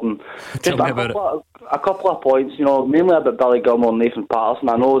Monday, Gordon. Tell me about it. A couple of points, mainly about Billy Gilmour and Nathan Patterson.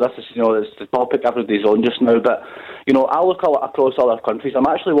 I know this is, it's the topic everybody's on just now, but, I look across other countries. I'm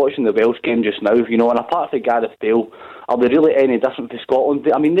actually watching the Welsh game just now, and apart from Gareth Bale, are they really any different to Scotland?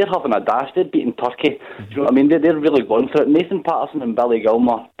 I mean, they're having a dash. They're beating Turkey. Do you know what I mean? They're really going for it. Nathan Patterson and Billy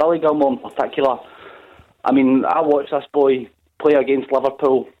Gilmour in particular. I mean, I watched this boy play against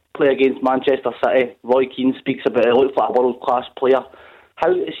Liverpool, play against Manchester City. Roy Keane speaks about it. He looks like a world-class player.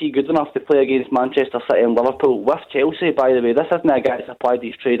 How is he good enough to play against Manchester City and Liverpool with Chelsea, by the way? This isn't a guy that's applied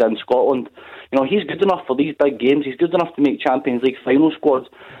his trade in Scotland. He's good enough for these big games. He's good enough to make Champions League final squads.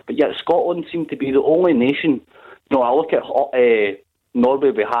 But yet Scotland seem to be the only nation. I look at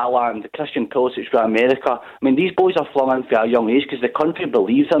Norway with Haaland, Christian Pulisic with America. I mean, these boys are flung in for a young age because the country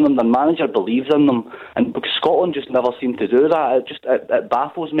believes in them, the manager believes in them. And because Scotland just never seem to do that, it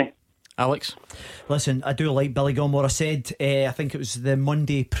baffles me. Alex? Listen, I do like Billy Gilmour. I said, I think it was the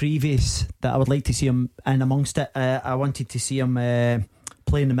Monday previous, that I would like to see him in amongst it. I wanted to see him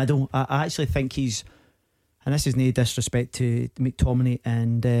play in the middle. I actually think he's, and this is no disrespect to McTominay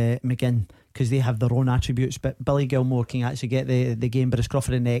and McGinn, because they have their own attributes, but Billy Gilmour can actually get the game by the scruff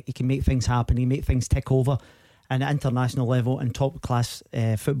of the neck. He can make things happen. He can make things tick over. And at international level and top class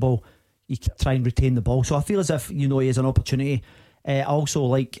football, you can try and retain the ball. So I feel as if he has an opportunity. I also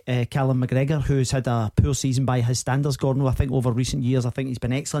like Callum McGregor, who's had a poor season by his standards, Gordon. I think over recent years, I think he's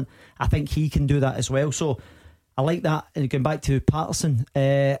been excellent. I think he can do that as well. So I like that. And going back to Patterson,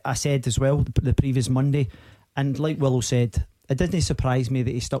 I said as well the previous Monday, and like Willow said, it didn't surprise me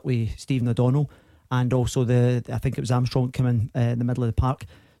that he stuck with Stephen O'Donnell, and also I think it was Armstrong coming in the middle of the park.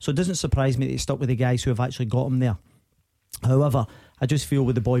 So it doesn't surprise me that he stuck with the guys who have actually got him there. However, I just feel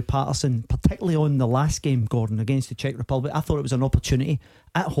with the boy Patterson, particularly on the last game, Gordon, against the Czech Republic, I thought it was an opportunity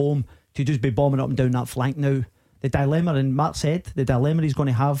at home to just be bombing up and down that flank. Now, the dilemma, and Mark said, the dilemma he's going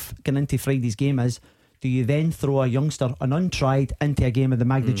to have going into Friday's game is, do you then throw a youngster, an untried, into a game of the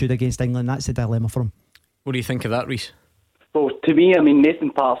magnitude against England? That's the dilemma for him. What do you think of that, Reece? Well, to me,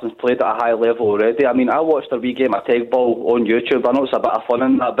 Nathan Patterson's played at a high level already. I watched their wee game of tag ball on YouTube. I know it's a bit of fun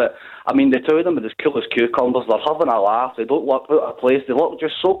in that, but the two of them are as cool as cucumbers. They're having a laugh. They don't look out of place. They look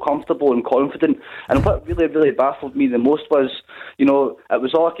just so comfortable and confident. And what really, really baffled me the most was, it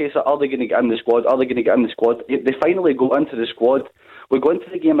was all a case of, are they going to get in the squad? Are they going to get in the squad? They finally go into the squad. We go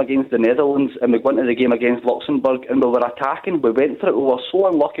into the game against the Netherlands and we go into the game against Luxembourg and we were attacking. We went for it. We were so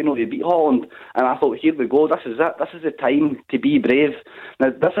unlucky not to beat Holland. And I thought, here we go. This is it. This is the time to be brave. Now,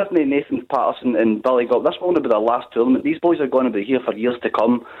 this isn't Nathan Patterson and Billy Gilmour. This won't be their last tournament. These boys are going to be here for years to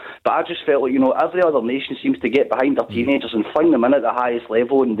come. But I just felt like, every other nation seems to get behind their teenagers and fling them in at the highest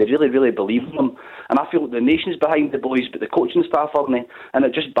level, and they really, really believe in them. And I feel like the nation's behind the boys, but the coaching staff aren't. And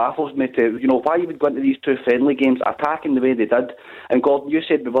it just baffles me to, why you would go into these two friendly games attacking the way they did. And Gordon, you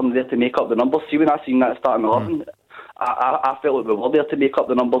said we weren't there to make up the numbers. See, when I seen that starting 11, I felt like we were there to make up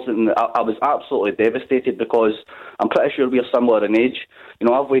the numbers, and I was absolutely devastated because I'm pretty sure we're similar in age.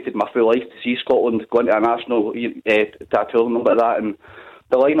 I've waited my full life to see Scotland go into a national to a tournament like that, and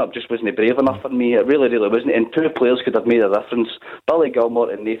the lineup just wasn't brave enough for me. It really, really wasn't. And two players could have made a difference: Billy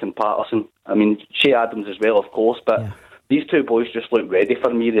Gilmour and Nathan Patterson. Shea Adams as well, of course, but these two boys just look ready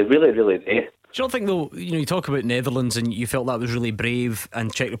for me. They really, really do. Do you not think, though, you talk about Netherlands and you felt that was really brave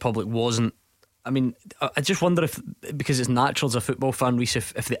and Czech Republic wasn't? I just wonder if, because it's natural as a football fan, Reece,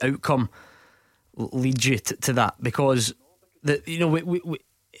 if the outcome leads you to that, because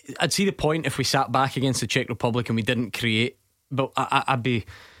I'd see the point if we sat back against the Czech Republic and we didn't create. But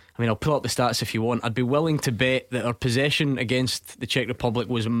I'll pull up the stats if you want. I'd be willing to bet that our possession against the Czech Republic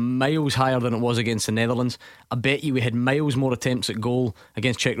was miles higher than it was against the Netherlands. I bet you we had miles more attempts at goal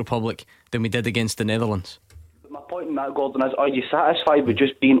against Czech Republic than we did against the Netherlands. My point in that, Gordon, is, are you satisfied with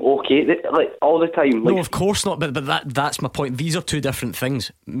just being okay all the time? No, of course not, but that's my point. These are two different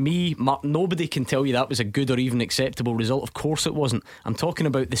things. Mark, nobody can tell you that was a good or even acceptable result. Of course it wasn't. I'm talking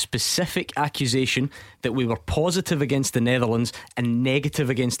about the specific accusation that we were positive against the Netherlands and negative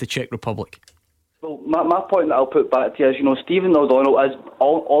against the Czech Republic. Well, my point that I'll put back to you is, Stephen O'Donnell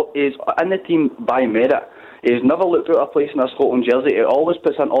is in the team by merit. He's never looked out of place in a Scotland jersey. He always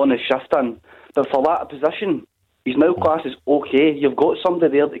puts an honest shift in. But for that position, he's now classed as okay. You've got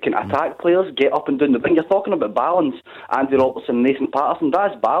somebody there that can attack players, get up and down the wing. You're talking about balance. Andy Robertson, Nathan Patterson,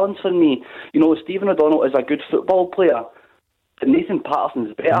 that's balance for me. Stephen O'Donnell is a good football player, but Nathan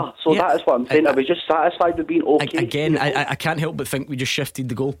Patterson's better. So that is what I'm saying. I was just satisfied with being okay. Again, I can't help but think we just shifted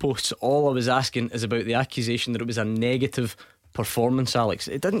the goalposts. All I was asking is about the accusation that it was a negative performance, Alex.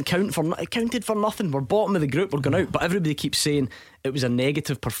 It counted for nothing. We're bottom of the group, we're going out, but everybody keeps saying it was a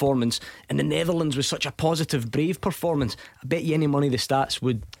negative performance, and the Netherlands was such a positive, brave performance. I bet you any money the stats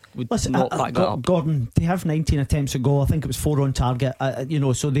would Listen, not back that up. Gordon, they have 19 attempts at goal. I think it was 4 on target.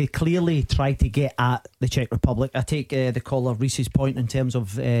 So they clearly tried to get at the Czech Republic. I take the caller Reese's point in terms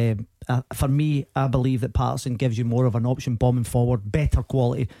of for me, I believe that Patterson gives you more of an option bombing forward, better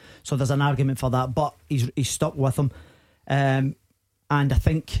quality. So there's an argument for that, but he's stuck with him. And I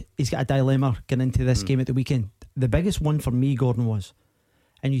think he's got a dilemma getting into this game at the weekend. The biggest one for me, Gordon, was,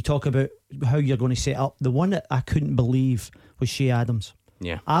 and you talk about how you're going to set up, the one that I couldn't believe was Shea Adams.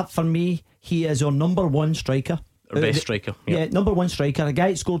 Yeah. For me, he is our number one striker. Our best striker. Yeah, number one striker. A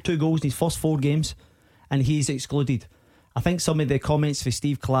guy that scored 2 goals in his first 4 games, and he's excluded. I think some of the comments for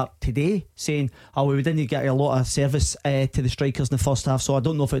Steve Clarke today saying, we didn't get a lot of service to the strikers in the first half, so I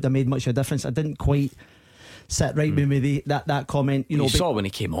don't know if it would have made much of a difference. I didn't quite sit right with me that comment. You saw when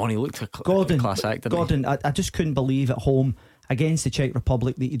he came on, he looked a class act. Gordon, I just couldn't believe at home against the Czech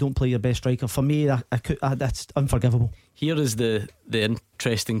Republic that you don't play your best striker. For me, that's unforgivable. Here is the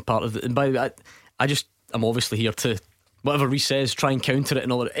interesting part of it. And by the way, I'm obviously here to, whatever Reece says, try and counter it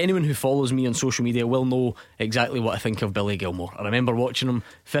and all that. Anyone who follows me on social media will know exactly what I think of Billy Gilmour. I remember watching him,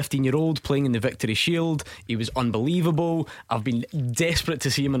 15-year-old, playing in the Victory Shield. He was unbelievable. I've been desperate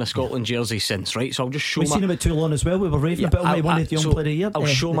to see him in a Scotland jersey since, right? So I'll just show We've seen him at Toulon as well. We were raving about him. One of the young player of the year. I'll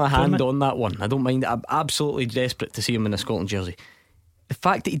show my hand on that one. I don't mind it. I'm absolutely desperate to see him in a Scotland jersey. The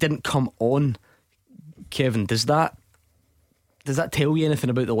fact that he didn't come on, Kevin, does that tell you anything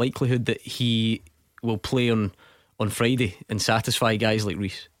about the likelihood that he will play on Friday and satisfy guys like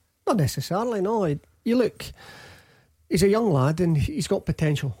Reece? Not necessarily, no. You look, he's a young lad and he's got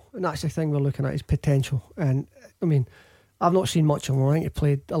potential, and that's the thing we're looking at, is potential. And I mean, I've not seen much of him. I think he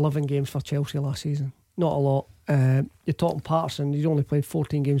played 11 games for Chelsea last season, not a lot. You're talking Patterson, he's only played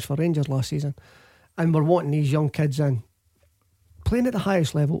 14 games for Rangers last season, and we're wanting these young kids in. Playing at the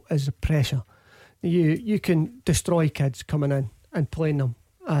highest level is the pressure. You can destroy kids coming in and playing them.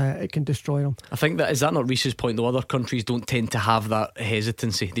 It can destroy them. I think is that not Reece's point though? Other countries don't tend to have that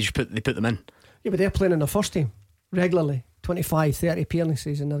hesitancy. They just put them in. Yeah, but they're playing in their first team regularly, 25, 30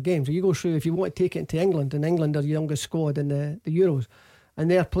 appearances in their games. So you go through, if you want to take it into England, and England are the youngest squad in the Euros,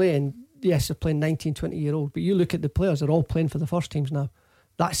 and they're playing, yes, they're playing 19, 20-year-old, but you look at the players, they're all playing for the first teams now.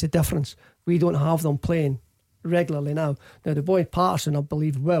 That's the difference. We don't have them playing regularly now. Now the boy Patterson, I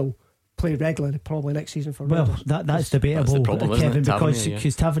believe, will play regularly probably next season for Rangers. That's debatable, that's problem, Kevin,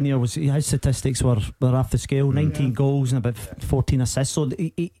 because Tavernier his statistics were off the scale. 19 goals and about 14 assists. So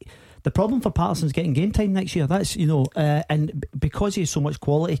the problem for Patterson's getting game time next year. That's and because he has so much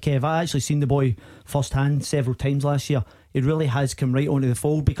quality, Kev, I actually seen the boy first hand several times last year. He really has come right onto the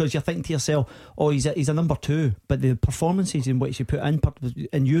fold, because you're thinking to yourself, he's a number 2, but the performances in which he put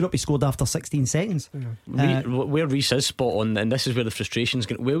in Europe, he scored after 16 seconds. Where Reece is spot on, and this is where the frustration's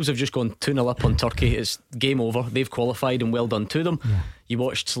going. Wales have just gone 2-0 up on Turkey. It's game over. They've qualified, and well done to them. You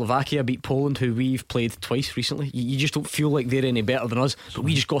watched Slovakia beat Poland, who we've played twice recently. You just don't feel like they're any better than us, but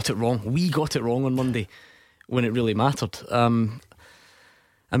we just got it wrong. We got it wrong on Monday when it really mattered.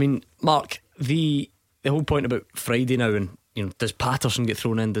 I mean, Mark, the whole point about Friday now, and does Patterson get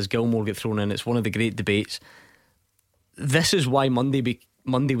thrown in, does Gilmour get thrown in, it's one of the great debates. This is why Monday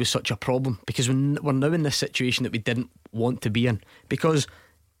was such a problem, because we're now in this situation that we didn't want to be in, because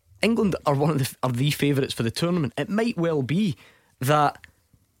England are the favourites for the tournament. It might well be that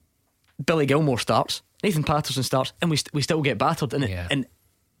Billy Gilmour starts, Nathan Patterson starts, and we still get battered in it. And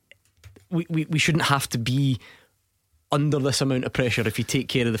we shouldn't have to be under this amount of pressure if you take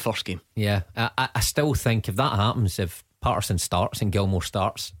care of the first game. I still think if that happens, if Patterson starts and Gilmour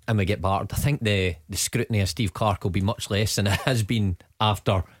starts and we get battered, I think the scrutiny of Steve Clarke will be much less than it has been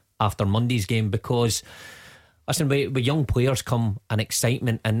after Monday's game, because listen, with young players come an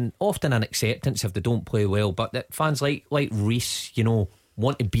excitement and often an acceptance if they don't play well, but that fans like Reece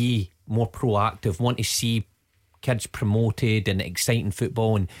want to be more proactive, want to see kids promoted and exciting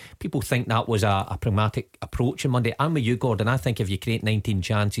football, and people think that was a pragmatic approach on Monday. I'm with you, Gordon. I think if you create 19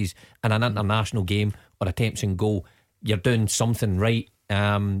 chances in an international game or attempts in goal, you're doing something right.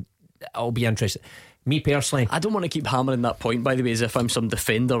 I'll be interested. Me personally, I don't want to keep hammering that point, by the way, as if I'm some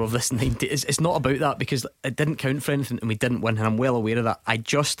defender of this 90. It's not about that, because it didn't count for anything and we didn't win, and I'm well aware of that.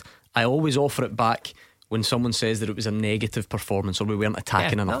 I always offer it back when someone says that it was a negative performance or we weren't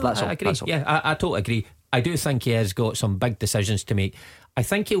attacking enough. That's all. I agree. That's all. I totally agree. I do think he has got some big decisions to make. I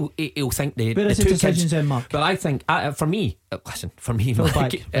think he'll think the two decisions kids, Mark? But I think for me,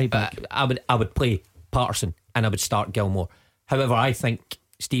 Mark, I would play Patterson and I would start Gilmour. However, I think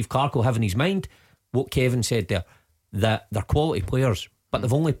Steve Clarke will have in his mind what Kevin said there. that they're quality players, but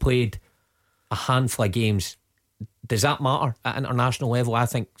they've only played a handful of games. Does that matter at international level? I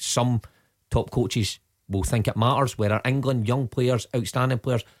think some top coaches will think it matters. Where are England, young players, outstanding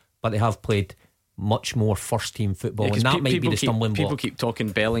players, but they have played much more first team football, and that might be the stumbling block. People keep talking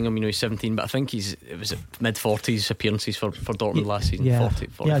Bellingham, he's 17, but I think it was mid-40s appearances for Dortmund last season. 40,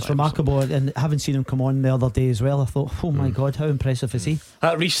 yeah, it's remarkable, and having seen him come on the other day as well, I thought, oh my God, how impressive is he?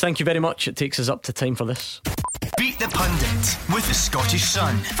 Reece, thank you very much. It takes us up to time for this. Beat the Pundit with the Scottish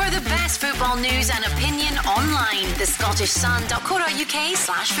Sun. For the best football news and opinion online,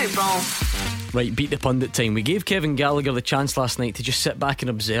 thescottishsun.co.uk/football. Right, Beat the Pundit time. We gave Kevin Gallacher the chance last night to just sit back and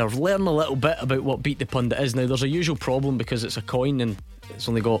observe, learn a little bit about what Beat the Pundit is. Now, there's a usual problem because it's a coin and it's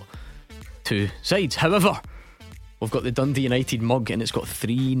only got two sides. However, we've got the Dundee United mug and it's got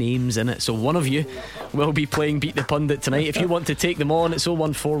 3 names in it. So one of you will be playing Beat the Pundit tonight. If you want to take them on, it's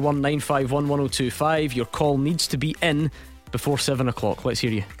 01419511025. Your call needs to be in before 7 o'clock. Let's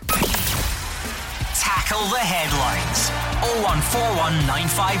hear you. Tackle the headlines.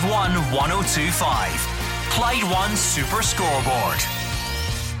 01419511025. Clyde 1 Super Scoreboard.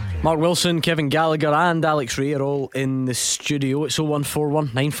 Mark Wilson, Kevin Gallacher and Alex Ray are all in the studio. It's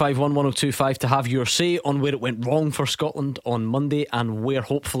 01419511025 to have your say on where it went wrong for Scotland on Monday and where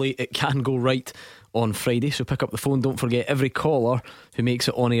hopefully it can go right on Friday. So pick up the phone. Don't forget, every caller who makes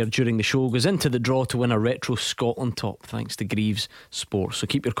it on air during the show goes into the draw to win a retro Scotland top thanks to Greaves Sports. So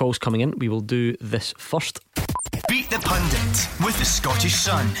keep your calls coming in. We will do this first. Beat the Pundit with the Scottish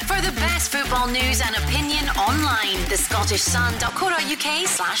Sun. For the best football news and opinion online,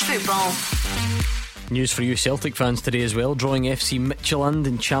 thescottishsun.co.uk/football. News for you Celtic fans today as well. Drawing FC Midtjylland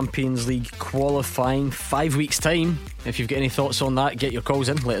in Champions League qualifying 5 weeks time. If you've got any thoughts on that, get your calls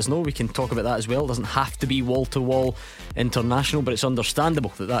in, let us know. We can talk about that as well. It doesn't have to be wall to wall international, but it's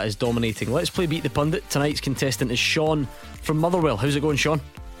understandable that is dominating. Let's play Beat the Pundit. Tonight's contestant is Sean from Motherwell. How's it going, Sean?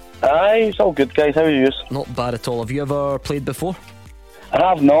 Aye, it's all good, guys. How are you? Not bad at all. Have you ever played before? I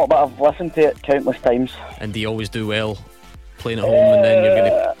have not, but I've listened to it countless times. And do you always do well playing at home, and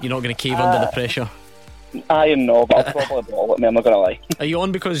then you're not going to cave under the pressure? I know, but I'll probably bottle it, mate. I'm not going to lie. Are you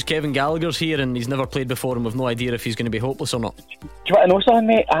on because Kevin Gallagher's here and he's never played before and we've no idea if he's going to be hopeless or not? Do you want to know something,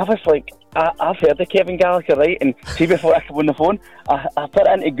 mate? I've heard of Kevin Gallacher, right? And see, before I come on the phone, I put it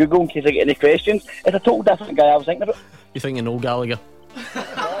into Google in case I get any questions. It's a total different guy I was thinking about. You're thinking Noel Gallagher?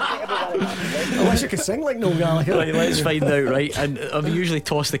 I wish I could sing like Noel Gallagher. Right, let's find out, right? And I've usually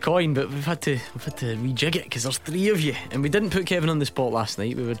tossed the coin, but we've had to rejig it because there's 3 of you, and we didn't put Kevin on the spot last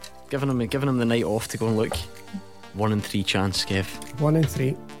night. We were giving him the night off to go and look. 1 in 3 chance, Kev. 1 in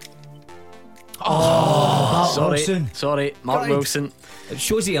 3. Sorry, Mark Wilson. It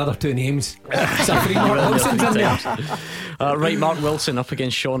shows the other 2 names. It's a 3 Mark Wilsons in there. Right, Mark Wilson up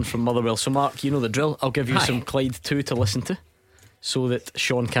against Sean from Motherwell. So Mark, you know the drill. I'll give you some Clyde 2 to listen to, so that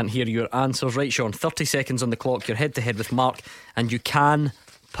Sean can't hear your answers. Right, Sean, 30 seconds on the clock. You're head to head with Mark, and you can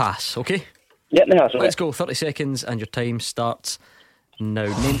pass, okay? Yep, no, that's okay. Let's go, 30 seconds, and your time starts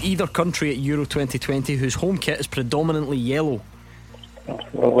now. Name either country at Euro 2020 whose home kit is predominantly yellow.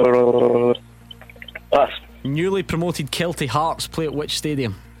 Pass. Newly promoted Kelty Hearts play at which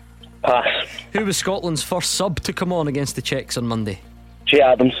stadium? Pass. Who was Scotland's first sub to come on against the Czechs on Monday? Jay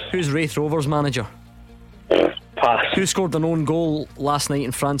Adams. Who's Wraith Rovers manager? Pass. Who scored an own goal last night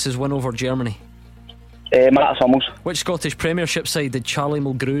in France's win over Germany? Matt Summers. Which Scottish Premiership side did Charlie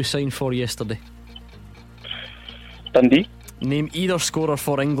Mulgrew sign for yesterday? Dundee. Name either scorer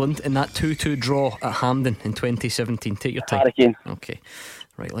for England in that 2-2 draw at Hampden in 2017. Take your time. Harry Kane. Okay,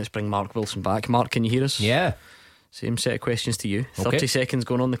 right, let's bring Mark Wilson back. Mark, can you hear us? Yeah. Same set of questions to you. Okay. 30 seconds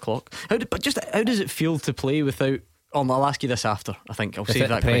going on the clock. How does it feel to play without... I'll ask you this after. I think I'll save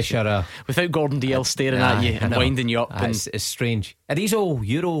that pressure, question. Without Gordon Dalziel staring at you and winding you up. It's strange. Are these all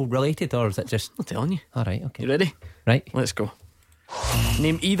Euro related, or is it just... I'm telling you. Alright, okay. You ready? Right. Let's go.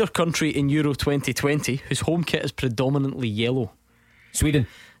 Name either country in Euro 2020 whose home kit is predominantly yellow. Sweden.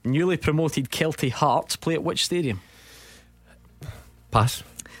 Newly promoted Kelty Hearts play at which stadium? Pass.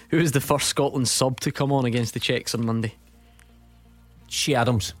 Who is the first Scotland sub to come on against the Czechs on Monday? Jay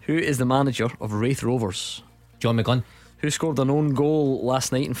Adams. Who is the manager of Wraith Rovers? John McGlynn. Who scored an own goal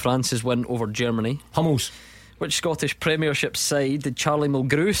last night in France's win over Germany? Hummels. Which Scottish Premiership side did Charlie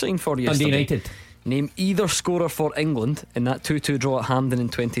Mulgrew sign for yesterday? Dundee United. Name either scorer for England in that 2-2 draw at Hampden in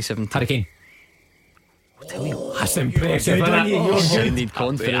 2017. Harry Kane. That's impressive. He sounded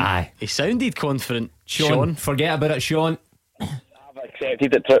confident. Aye. He sounded confident. Sean, forget about it, Sean. I've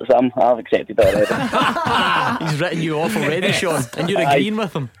accepted it, Sam. I've accepted it already. He's written you off already, Sean, and you're agreeing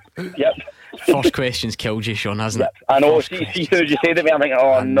with him. Yep. First question's killed you, Sean, hasn't it? I know. First See, question. as soon as you said it, I'm thinking,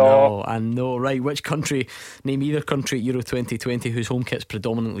 oh no. I know. Right, which country? Name either country at Euro 2020 whose home kit's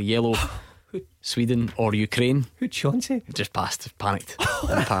predominantly yellow. Sweden or Ukraine? Who'd Sean say? Just passed, panicked.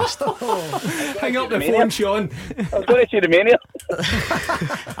 And passed. Hang up the phone, Sean. I was going to say Romania.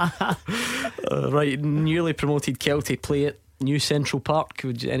 Right, newly promoted Kelty play at New Central Park.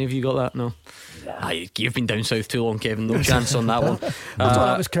 Would any of you got that? No. You've been down south too long, Kevin. No chance on that one. I thought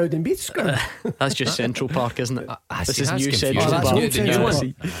that was Cowdenbeath. That's just Central Park, isn't it? See, This is that's New confusing. Central Oh, that's Park. new, the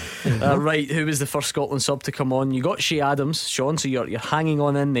new one. Right, who was the first Scotland sub to come on? You got Shea Adams, Sean, so you're hanging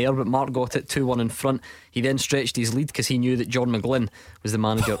on in there, but Mark got it 2-1 in front. He then stretched his lead because he knew that John McGlynn was the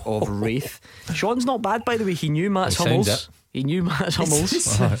manager of Wraith. Sean's not bad, by the way. He knew Matt's Hummels. He knew Matt's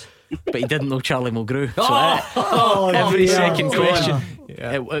Hummels. But he didn't know Charlie Mulgrew. So every second question.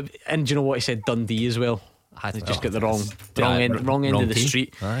 And do you know what he said? Dundee as well. He just got the wrong end of the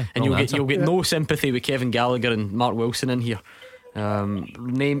street. And you'll get no sympathy with Kevin Gallagher and Mark Wilson in here.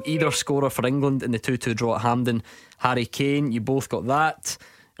 Name either scorer for England in the 2-2 draw at Hampden. Harry Kane. You both got that.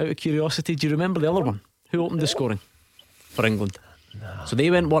 Out of curiosity, do you remember the other one? Who opened the scoring for England? So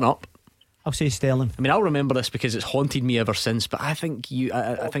they went 1-up. I'll say Sterling. I mean, I'll remember this because it's haunted me ever since. But I think you.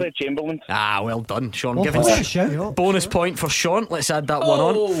 I think Chamberlain. Well done, Sean. Well, Bonus point for Sean. Let's add that one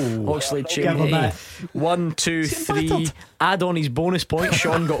on. Oxlade Chamberlain. 1, 2, 3. Add on his bonus point.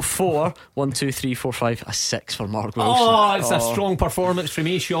 Sean got 4. 1, 2, 3, 4, 5. A 6 for Mark Wilson. It's a strong performance from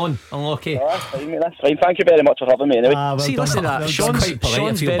me, Sean. Unlucky. That's fine, mate. That's fine. Thank you very much for having me anyway. See, listen to that.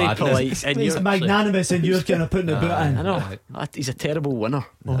 Sean's very polite. And he's magnanimous, and you're kind of putting the boot in. I know. He's a terrible winner.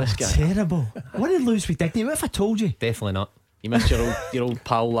 This guy. Terrible. What did lose with dignity? What if I told you? Definitely not. You missed your old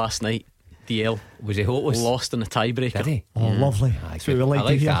pal last night. DL. Was he hopeless? Lost in the tiebreaker. Did he? Oh, lovely. That's what we like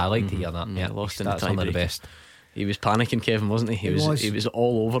to hear. I like to hear that. Yeah, lost in the that's some of the tiebreaker. best. He was panicking, Kevin, wasn't he? He was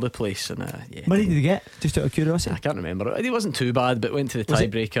all over the place. And What did he get? Just out of curiosity. I can't remember. It wasn't too bad, but went to the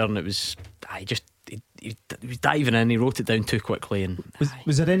tiebreaker, and it was. He was diving in. He wrote it down too quickly. And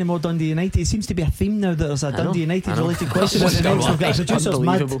was there any more Dundee United? It seems to be a theme now that there's a Dundee United related question. It's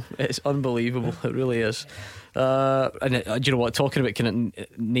unbelievable. It's unbelievable. It really is. And do you know what? Talking about kind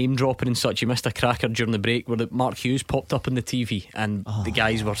of name dropping and such, you missed a cracker during the break where Mark Hughes popped up on the TV, and the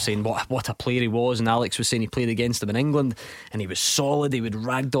guys were saying what a player he was, and Alex was saying he played against him in England, and he was solid. He would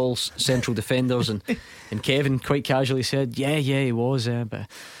ragdoll central defenders, and Kevin quite casually said, "Yeah, he was, but."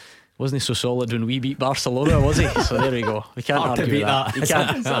 Wasn't he so solid when we beat Barcelona, was he? So there we go. We can't argue with that. You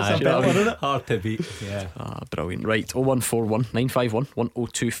can't. Hard to beat. Yeah. Brilliant. Right, 0141 951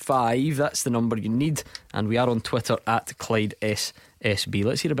 1025. That's the number you need. And we are on Twitter at Clyde SSB.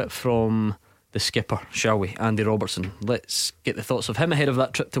 Let's hear a bit from the skipper, shall we? Andy Robertson. Let's get the thoughts of him ahead of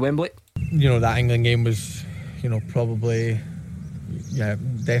that trip to Wembley. That England game was, probably,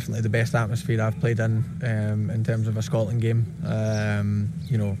 definitely the best atmosphere I've played in terms of a Scotland game.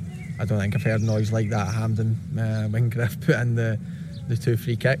 I don't think I've heard noise like that at Hampden when Griff put in the 2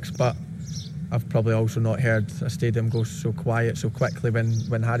 free kicks, but I've probably also not heard a stadium go so quiet so quickly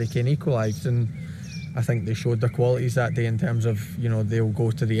when Harry Kane equalised. And I think they showed their qualities that day in terms of they'll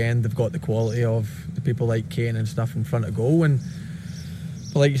go to the end. They've got the quality of the people like Kane and stuff in front of goal.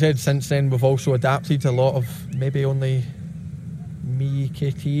 But like you said, since then we've also adapted a lot of maybe only me,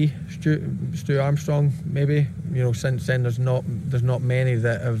 KT, Stu Armstrong, maybe. Since then there's not many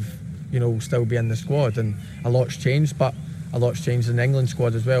that have still be in the squad, and a lot's changed, but a lot's changed in the England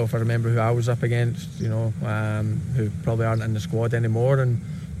squad as well. If I remember who I was up against, who probably aren't in the squad anymore, and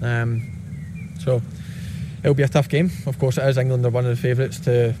so it'll be a tough game. Of course it is. England are one of the favourites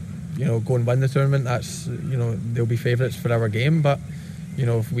to go and win the tournament. That's they'll be favourites for our game, but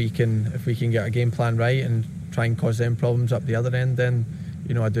if we can get a game plan right and try and cause them problems up the other end, then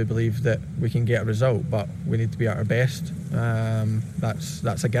I do believe that we can get a result, but we need to be at our best.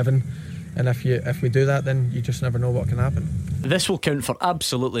 That's a given, and if we do that, then you just never know what can happen. This will count for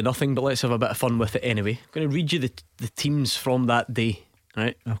absolutely nothing, but let's have a bit of fun with it anyway. I'm going to read you the teams from that day,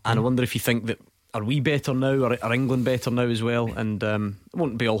 right? Okay. And I wonder if you think that are we better now, or are England better now as well? And it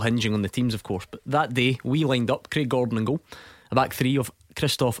won't be all hinging on the teams, of course, but that day we lined up Craig Gordon in goal, a back three of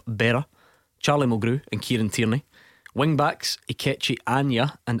Christophe Berra, Charlie Mulgrew and Kieran Tierney, wing backs Ikechi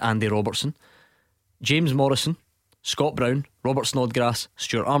Anya and Andy Robertson, James Morrison, Scott Brown, Robert Snodgrass,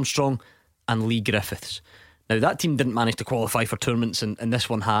 Stuart Armstrong and Lee Griffiths. Now that team didn't manage to qualify for tournaments, and this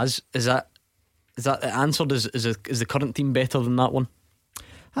one has. Is that answered? Is the current team better than that one?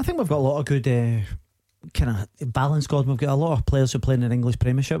 I think we've got a lot of good kind of balanced squad. We've got a lot of players who play in the English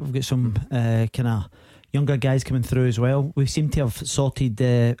Premiership. We've got some kind of younger guys coming through as well. We seem to have sorted.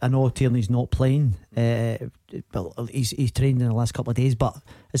 I know Tierney's not playing. Well, he's trained in the last couple of days, but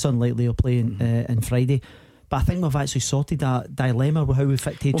it's unlikely he'll play on Friday. But I think we've actually sorted that dilemma with how we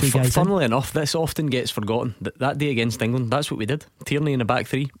fit two guys. Funnily enough, this often gets forgotten. That day against England, that's what we did. Tierney in the back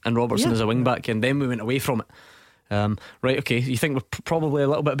three and Robertson as a wing back, and then we went away from it. Right, okay. You think we're probably a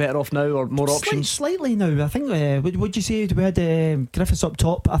little bit better off now, or more options? Slightly now. I think. Would you say we had Griffiths up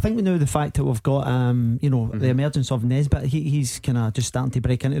top? I think we know the fact that we've got the emergence of Nesbitt. He's kind of just starting to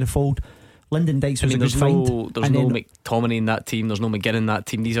break into the fold. Lyndon Dykes was a good find. There's no McTominay in that team. There's no McGinn in that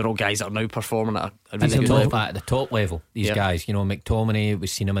team. These are all guys that are now performing at a really good level. At the top level, these guys. McTominay, we've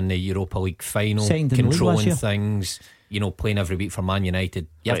seen him in the Europa League final, controlling things. Playing every week for Man United.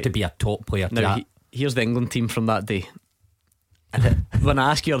 You have to be a top player to that. Here's the England team from that day. And when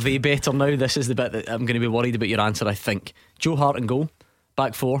I ask you, are they better now? This is the bit that I'm going to be worried about your answer. I think Joe Hart in goal,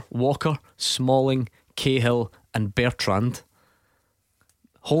 back four: Walker, Smalling, Cahill, and Bertrand.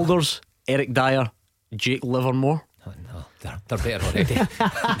 Holders: Eric Dyer, Jake Livermore. Oh no, they're better already.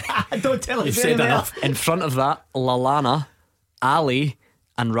 Don't tell us. You've said enough. In front of that, Lallana, Ali,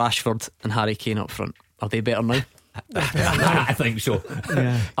 and Rashford and Harry Kane up front. Are they better now? I think so.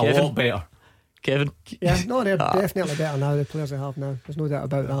 A lot better. Kevin? Yeah, no, they're definitely better now. The players they have now, there's no doubt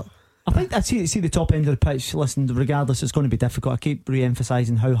about that. I think I see the top end of the pitch. Listen, regardless, it's going to be difficult. I keep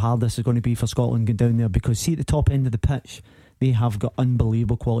re-emphasising how hard this is going to be for Scotland going down there, because see, at the top end of the pitch, they have got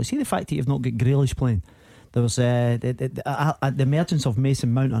unbelievable quality. See the fact that you've not got Grealish playing. There was the emergence of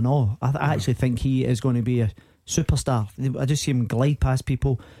Mason Mount and all. I actually think he is going to be a superstar. I just see him glide past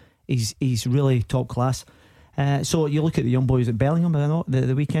people. He's really top class. So you look at the young boys at Bellingham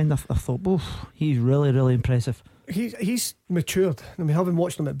the weekend. I thought, he's really, really impressive. He's matured. I mean, having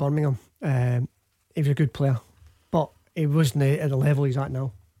watched him at Birmingham, he was a good player, but he wasn't at the level he's at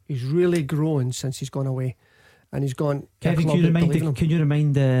now. He's really grown since he's gone away, and he's gone. Kevin, can you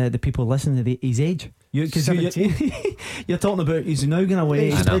remind the people listening of his age? You're talking about he's now going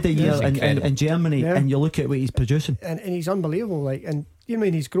away. He's played a year in Germany, and you look at what he's producing, and he's unbelievable. And you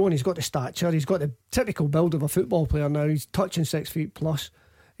mean he's grown? He's got the stature. He's got the typical build of a football player now. He's touching 6 feet plus.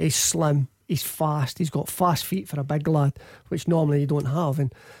 He's slim. He's fast. He's got fast feet for a big lad, which normally you don't have.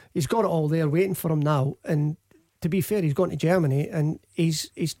 And he's got it all there waiting for him now. And to be fair, he's gone to Germany, and he's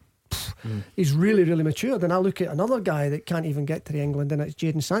really, really matured. And I look at another guy that can't even get to the England, and it's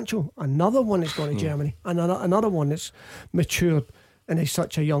Jadon Sancho, another one that's gone to Germany, and another one that's matured and is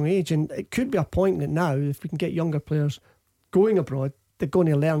such a young age. And it could be a point that now, if we can get younger players going abroad, they're going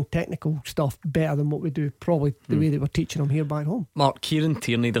to learn technical stuff better than what we do, probably the way that we're teaching them here back home. Mark, Kieran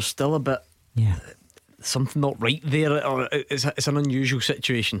Tierney, there's still a bit something not right there, or it's an unusual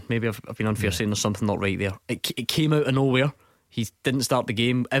situation. Maybe I've been unfair saying there's something not right there. It came out of nowhere. He didn't start the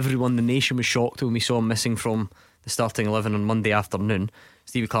game. Everyone, the nation, was shocked when we saw him missing from the starting 11 on Monday afternoon.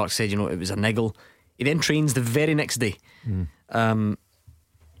 Stevie Clark said, it was a niggle. He then trains the very next day. What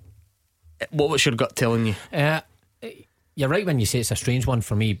was your gut telling you? You're right when you say it's a strange one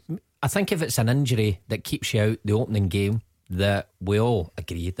for me. I think if it's an injury that keeps you out the opening game, that we all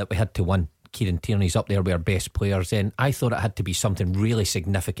agree that we had to win. Kieran Tierney's up there with our best players. Then I thought it had to be something really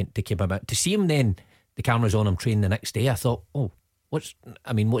significant to keep him out. To see him then, the cameras on him training the next day, I thought, what's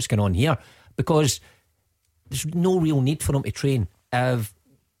going on here? Because there's no real need for him to train. If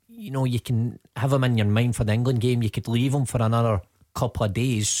you can have him in your mind for the England game, you could leave him for another couple of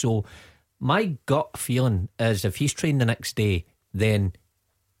days. So my gut feeling is if he's trained the next day, then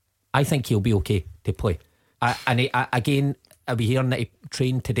I think he'll be okay to play. Again, are we hearing that he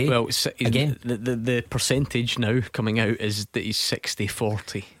trained today? Well, again, the percentage now coming out is that he's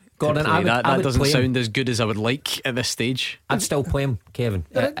 60-40. Gordon, that doesn't sound as good as I would like at this stage. I'd still play him, Kevin.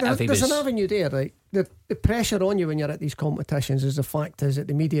 There's an avenue there, right? The pressure on you when you're at these competitions is the fact is that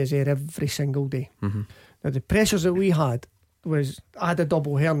the media is there every single day. Now the pressures that we had was I had a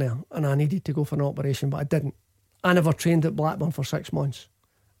double hernia and I needed to go for an operation, but I didn't. I never trained at Blackburn for 6 months.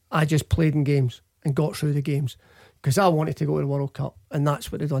 I just played in games and got through the games because I wanted to go to the World Cup, and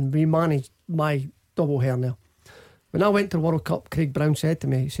that's what they've done. We managed my double hernia. When I went to the World Cup, Craig Brown said to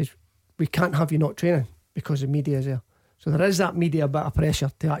me, he says, we can't have you not training because the media is there. So there is that media bit of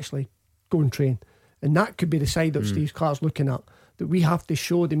pressure to actually go and train, and that could be the side that Steve Clark's looking at, that we have to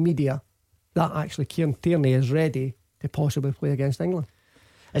show the media that actually Kieran Tierney is ready to possibly play against England.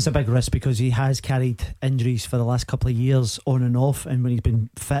 It's a big risk because he has carried injuries for the last couple of years on and off, and when he's been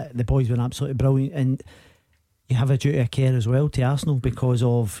fit, the boy's been absolutely brilliant. And you have a duty of care as well to Arsenal because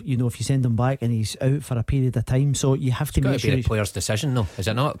of, if you send him back and he's out for a period of time, so you have to make sure. It's got to be the player's decision, though, is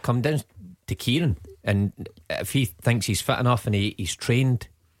it not? Come down to Kieran, and if he thinks he's fit enough and he's trained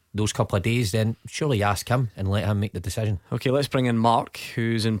those couple of days, then surely you ask him and let him make the decision. Okay, let's bring in Mark,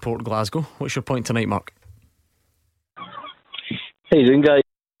 who's in Port Glasgow. What's your point tonight, Mark? How you doing, guys?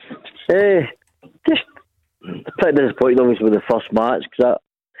 Just pretty disappointed, obviously, with the first match, because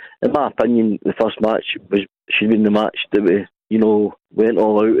in my opinion, the first match should have been the match that we, went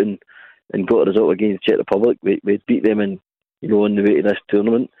all out and got a result against Czech Republic. We beat them on the way to this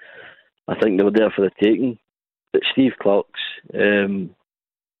tournament. I think they were there for the taking. But Steve Clarke's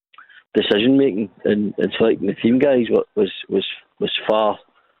decision making and selecting the team, guys, was far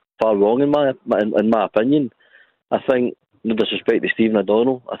wrong in my opinion. I think, no disrespect to Stephen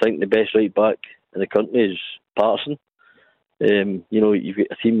O'Donnell, I think the best right back in the country is Patterson. You've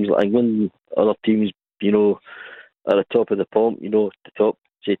got teams like England, other teams, at the top of the pomp, the top,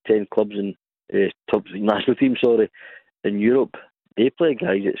 say, 10 clubs and top national team, in Europe. They play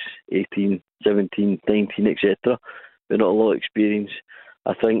guys that's 18, 17, 19, etc. With not a lot of experience.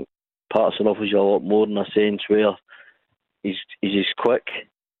 I think Patterson offers you a lot more in a sense where he's as quick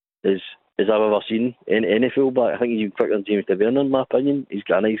as I've ever seen any fullback. I think he's even quicker than James Taverner, in my opinion. He's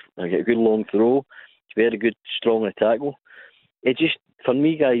got a good long throw. He's very good, strong in tackle. It just, for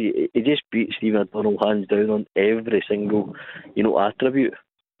me, guys, it just beats Stephen O'Donnell hands down on every single, attribute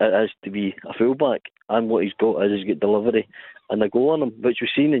it is to be a fullback. And what he's got is he's got delivery and a goal on him, which we've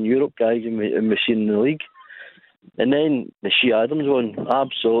seen in Europe, guys, and we've seen in the league. And then the Shea Adams one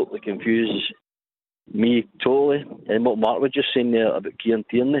absolutely confuses me totally. And what Mark was just saying there about Kieran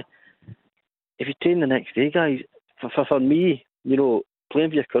Tierney, if you train the next day, guys, for me, playing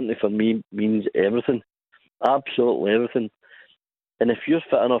for your country for me means everything, absolutely everything. And if you're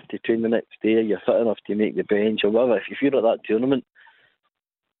fit enough to train the next day, you're fit enough to make the bench or whatever, if you're at that tournament,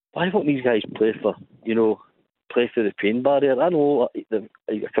 why won't these guys play through the pain barrier? I know they're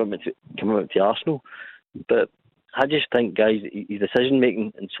coming out to Arsenal, but I just think, guys, his decision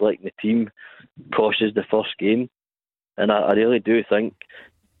making and selecting the team costs the first game, and I really do think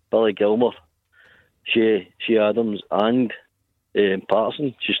Billy Gilmour, Shea Adams, and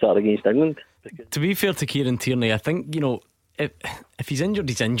Patterson should start against England. To be fair to Kieran Tierney, I think if he's injured,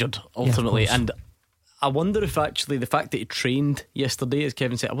 he's injured ultimately, and I wonder if actually the fact that he trained yesterday, as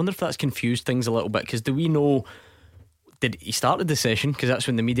Kevin said, I wonder if that's confused things a little bit, because do we know, did he started the session, because that's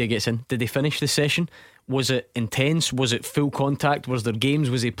when the media gets in, did he finish the session? Was it intense? Was it full contact? Was there games?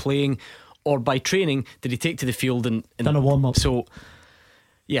 Was he playing? Or by training, did he take to the field and done a warm-up? So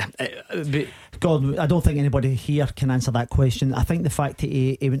yeah, God, I don't think anybody here can answer that question. I think the fact that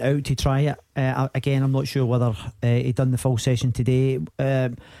he went out to try it, again, I'm not sure whether he done the full session today.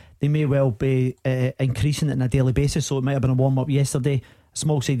 They may well be increasing it on a daily basis, so it might have been a warm-up yesterday, a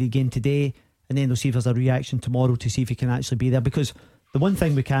small-sided game today, and then they'll see if there's a reaction tomorrow to see if he can actually be there. Because the one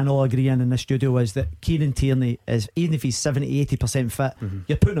thing we can all agree in this studio is that Kieran Tierney is, even if he's 70-80% fit,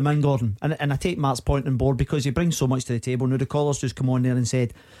 you're putting him in, Gordon. And I take Mark's point on board, because he brings so much to the table. Now the callers just come on there and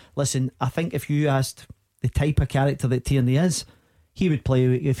said, listen, I think if you asked the type of character that Tierney is, he would play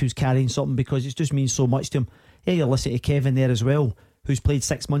if he was carrying something, because it just means so much to him. Yeah, you listen to Kevin there as well, who's played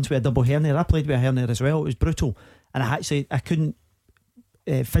 6 months with a double hernia. I played with a hernia as well. It was brutal, and I couldn't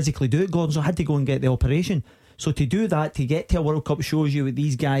physically do it, Gordon, so I had to go and get the operation. So to do that, to get to a World Cup, shows you with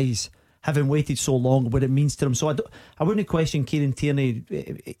these guys having waited so long what it means to them. So I wouldn't question Kieran Tierney's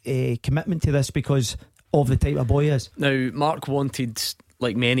commitment to this because of the type of boy he is. Now Mark wanted,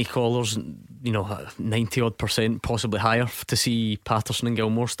 like many callers, 90 odd % possibly higher, to see Patterson and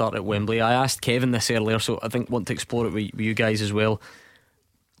Gilmour start at Wembley. I asked Kevin this earlier, so I think want to explore it with you guys as well.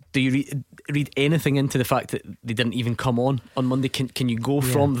 Do you read anything into the fact that they didn't even come on Monday? Can you go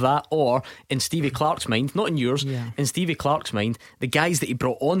from that? Or in Stevie Clarke's mind, not in yours, in Stevie Clarke's mind, the guys that he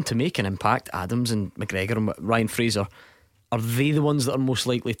brought on to make an impact, Adams and McGregor and Ryan Fraser, are they the ones that are most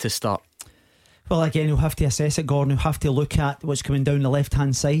likely to start? Well, again, you'll have to assess it, Gordon. You'll have to look at what's coming down the left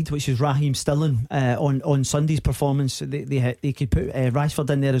hand side, which is Raheem Sterling on Sunday's performance. They could put Rashford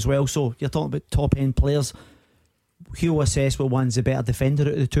in there as well. So you're talking about top end players. He'll assess what one's the better defender out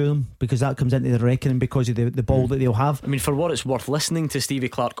of the two of them, because that comes into the reckoning because of the ball that they'll have. I mean, for what it's worth, listening to Stevie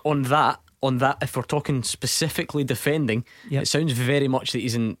Clarke on that, if we're talking specifically defending, it sounds very much that he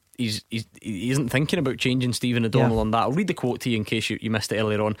isn't thinking about changing Stephen O'Donnell on that. I'll read the quote to you in case you missed it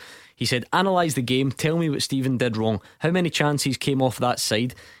earlier on. He said, "Analyse the game, tell me what Stephen did wrong. How many chances came off that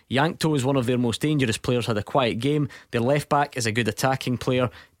side? Yankto is one of their most dangerous players, had a quiet game. Their left back is a good attacking player,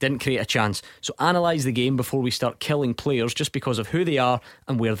 didn't create a chance. So analyse the game before we start killing players just because of who they are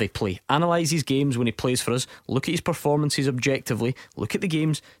and where they play. Analyse his games when he plays for us. Look at his performances objectively. Look at the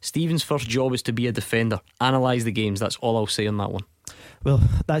games. Stephen's first job is to be a defender. Analyse the games." That's all I'll say on that one. Well,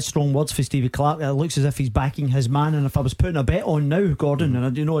 that's strong words for Stevie Clarke. It looks as if he's backing his man, and if I was putting a bet on now, Gordon, and I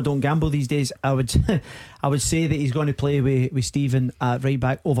do know I don't gamble these days, I would I would say that he's going to play with Stephen at right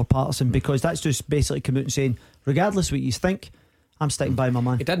back over Patterson, because that's just basically come out and saying, regardless what you think, I'm sticking by my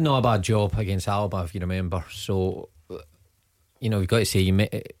man. He did not a bad job against Alba, if you remember. So, you've got to say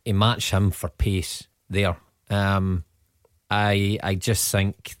he matched him for pace there. I just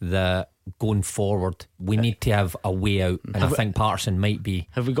think that going forward we need to have a way out, and I think Patterson might be.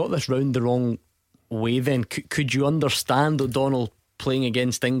 Have we got this round the wrong way then? Could you understand O'Donnell playing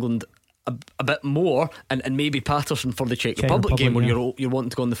against England a bit more, and maybe Patterson for the Czech Republic game where you're wanting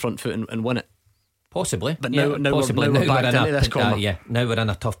to go on the front foot and win it? Possibly, but now we're back into this corner. Now we're in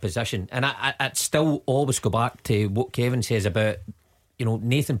a tough position, and I still always go back to what Kevin says about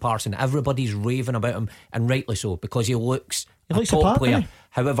Nathan Patterson. Everybody's raving about him, and rightly so, because he looks a top player.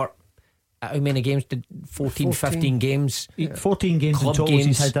 However, how many games did 14, 15 games? 14 games club in total games,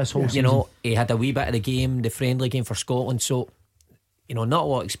 he's had this whole season. He had a wee bit of the game, the friendly game for Scotland, so not a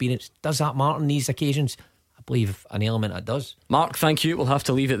lot of experience. Does that matter on these occasions? I believe an element it does. Mark, thank you. We'll have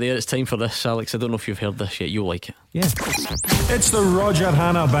to leave it there. It's time for this, Alex. I don't know if you've heard this yet. You'll like it. Yeah. It's the Roger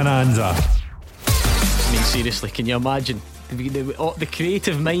Hannah Bonanza. I mean, seriously, can you imagine the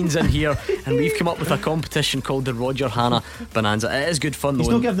creative minds in here, and we've come up with a competition called the Roger Hannah Bonanza. It is good fun though. He's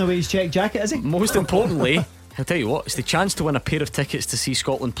not giving away his Czech jacket, is he? Most importantly, I'll tell you what, it's the chance to win a pair of tickets to see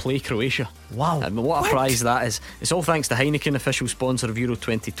Scotland play Croatia. Wow. What a prize that is. It's all thanks to Heineken, official sponsor of Euro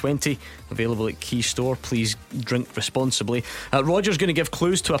 2020. Available at Key Store. Please drink responsibly. Roger's going to give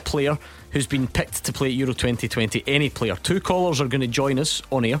clues to a player who's been picked to play at Euro 2020. Any player. 2 callers are going to join us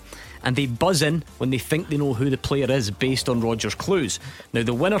on air, and they buzz in when they think they know who the player is based on Roger's clues. Now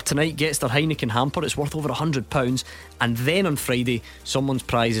the winner tonight gets their Heineken hamper. It's worth over £100, and then on Friday someone's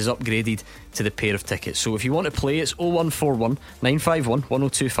prize is upgraded to the pair of tickets. So if you want to play, it's 0141 951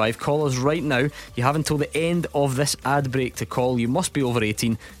 1025. Call us right now. You have until the end of this ad break to call. You must be over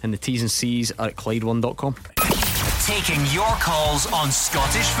 18, and the T's and C's are at Clyde1.com. Taking your calls on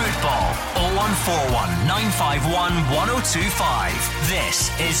Scottish football. 0141 951 1025.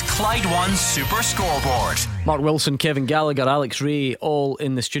 This is Clyde One Super Scoreboard. Mark Wilson, Kevin Gallacher, Alex Ray, all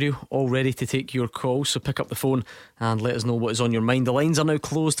in the studio, all ready to take your calls. So pick up the phone and let us know what is on your mind. The lines are now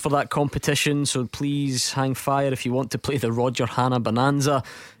closed for that competition, so please hang fire if you want to play the Roger Hannah Bonanza.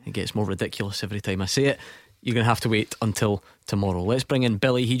 It gets more ridiculous every time I say it. You're going to have to wait until tomorrow. Let's bring in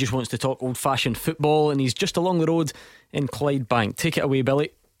Billy. He just wants to talk old-fashioned football, and he's just along the road in Clydebank. Take it away,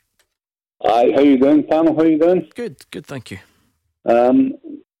 Billy. Hi, how you doing, panel? How you doing? Good, thank you.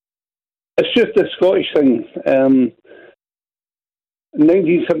 It's just a Scottish thing.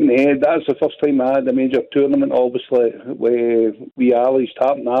 1978, that's the first time I had a major tournament, obviously, where we allies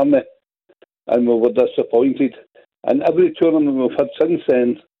Tartan Army, and we were disappointed. And every tournament we've had since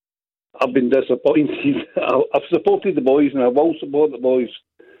then, I've been disappointed. I've supported the boys, and I will support the boys,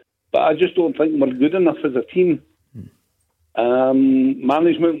 but I just don't think we're good enough as a team,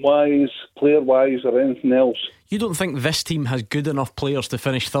 management-wise, player-wise, or anything else. You don't think this team has good enough players to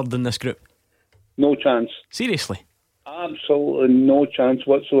finish third in this group? No chance. Seriously? Absolutely no chance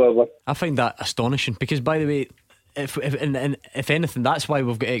whatsoever. I find that astonishing, because, by the way, if anything, that's why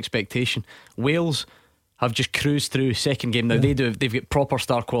we've got expectation. Wales have just cruised through second game. Now they've got proper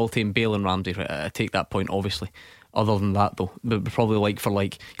star quality in Bale and Ramsey. I take that point, obviously. Other than that, though, but probably like for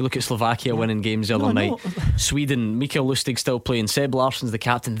like. You look at Slovakia winning games the other night. Sweden, Mikael Lustig still playing. Seb Larsson's the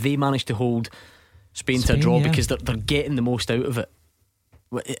captain. They managed to hold Spain to a draw because they're getting the most out of it.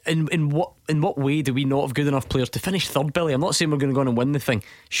 In what way do we not have good enough players to finish third, Billy? I'm not saying we're going to go on and win the thing.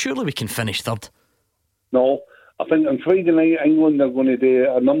 Surely we can finish third. No, I think on Friday night England are going to do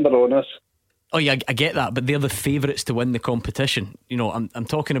a number on us. Oh yeah, I get that, but they're the favourites to win the competition. I'm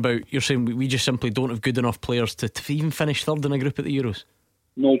talking about, you're saying we just simply don't have good enough players to even finish third in a group at the Euros.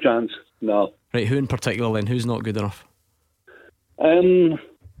 No chance, no. Right, who in particular then? Who's not good enough? Well,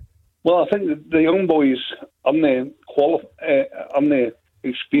 I think the young boys aren't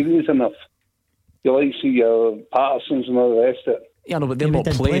experienced enough. You like to see your Pattersons and all the rest of it. Yeah, no, but they're not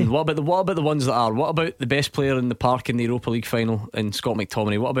playing. What about the ones that are? What about the best player in the park in the Europa League final in Scott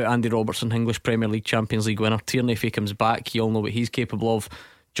McTominay? What about Andy Robertson, English Premier League, Champions League winner? Tierney, if he comes back, you all know what he's capable of.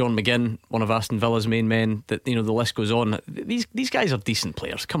 John McGinn, one of Aston Villa's main men. That the list goes on. These guys are decent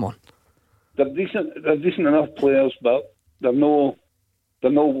players. Come on, they're decent enough players, but they're no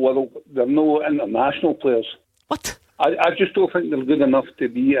international players. What? I just don't think they're good enough to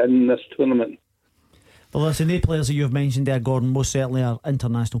be in this tournament. Well, listen, the players that you've mentioned there, Gordon, most certainly are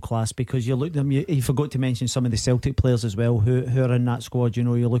international class, because you look at them, you forgot to mention some of the Celtic players as well who are in that squad.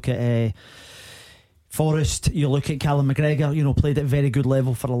 You look at Forrest, you look at Callum McGregor, you know, played at a very good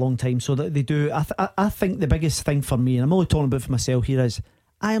level for a long time. So that they do. I think the biggest thing for me, and I'm only talking about for myself here, is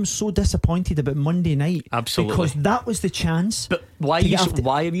I am so disappointed about Monday night. Absolutely. Because that was the chance. But why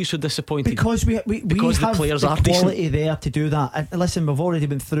are you so disappointed? Because we because have the players the are quality decent there to do that. And listen, we've already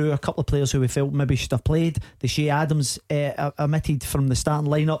been through a couple of players who we felt maybe should have played. The Shea Adams omitted from the starting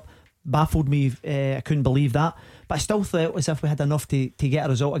lineup baffled me. I couldn't believe that. But I still thought as if we had enough to get a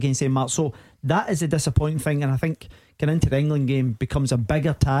result against St. Mark. So that is a disappointing thing, and I think getting into the England game becomes a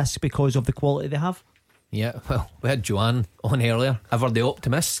bigger task because of the quality they have. Yeah, well, we had Joanne on earlier, ever the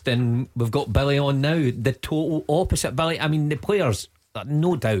optimist, and we've got Billy on now, the total opposite. Billy, I mean, the players,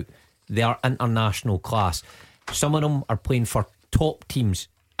 no doubt, they are international class. Some of them are playing for top teams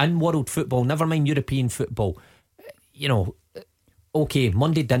in world football, never mind European football. You know, okay,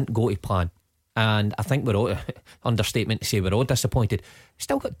 Monday didn't go to plan, and I think we're all, understatement to say we're all disappointed.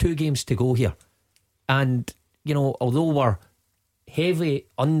 Still got 2 games to go here, and you know, although we're heavy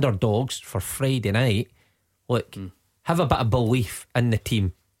underdogs for Friday night, look, have a bit of belief in the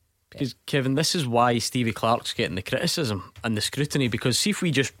team. Because Kevin, this is why Stevie Clarke's getting the criticism and the scrutiny. Because see, if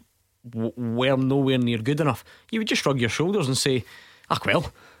we just were nowhere near good enough, you would just shrug your shoulders and say,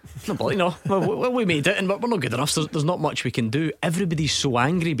 well, you know, well, we made it and we're not good enough, so there's not much we can do. Everybody's so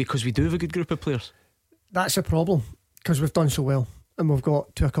angry because we do have a good group of players. That's a problem, because we've done so well and we've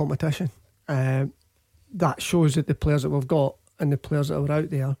got to a competition. That shows that the players that we've got and the players that are out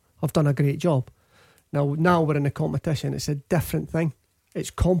there have done a great job. Now we're in a competition. It's a different thing. It's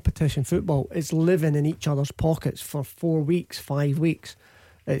competition football. It's living in each other's pockets for 4 weeks, 5 weeks.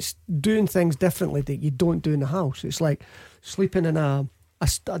 It's doing things differently that you don't do in the house. It's like sleeping in a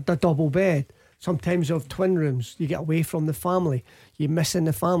double bed. Sometimes you have twin rooms. You get away from the family. You're missing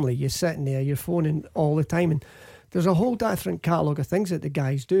the family. You're sitting there, you're phoning all the time. And there's a whole different catalogue of things that the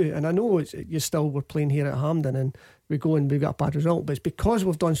guys do. And I know we're playing here at Hampden and we go and we've got a bad result, but it's because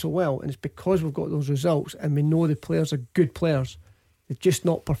we've done so well and it's because we've got those results and we know the players are good players. They've just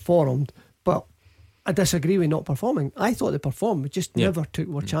not performed. But I disagree with not performing. I thought they performed. We just never took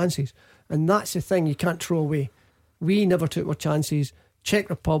our chances. And that's the thing you can't throw away. We never took our chances. Czech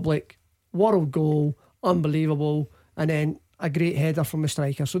Republic, world goal, unbelievable, and then a great header from the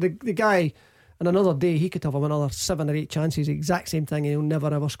striker. So the guy, on another day, he could have another 7 or 8 chances, the exact same thing, and he'll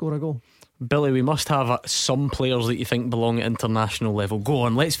never ever score a goal. Billy, we must have some players that you think belong at international level. Go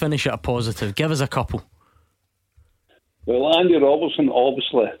on, let's finish at a positive. Give us a couple. Well, Andy Robertson,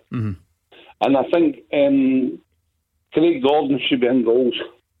 obviously. Mm-hmm. And I think Craig Gordon should be in goals.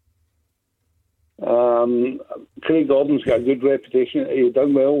 Craig Gordon's got a good reputation. He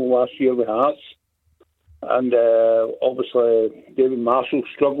done well last year with Hearts. And obviously David Marshall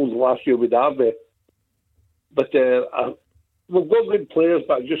struggled last year with Derby. But we've got good players,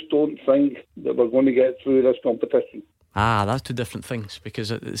 but I just don't think that we're going to get through this competition. That's 2 different things,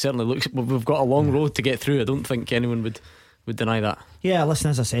 because it certainly looks we've got a long road to get through. I don't think anyone would deny that. Yeah, listen,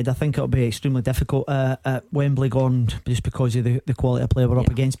 as I said, I think it'll be extremely difficult at Wembley, Gordon, just because of the quality of player we're up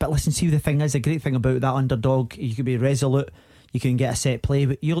against. But listen, see, the thing is, the great thing about that underdog, you can be resolute, you can get a set play.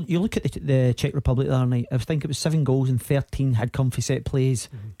 But you look at the Czech Republic the other night, I think it was 7 goals and 13 had come for set plays,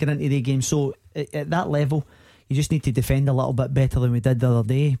 get into the game. So at that level, you just need to defend a little bit better than we did the other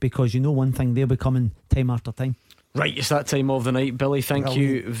day, because you know one thing, they'll be coming time after time. Right, it's that time of the night. Billy, thank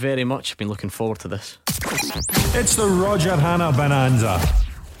you very much. I've been looking forward to this. It's the Roger Hannah Bonanza.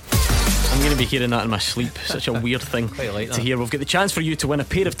 I'm going to be hearing that in my sleep. Such a weird thing to hear. We've got the chance for you to win a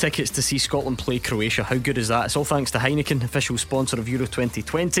pair of tickets to see Scotland play Croatia. How good is that? It's all thanks to Heineken, official sponsor of Euro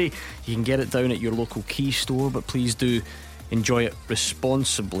 2020. You can get it down at your local Key store, but please do enjoy it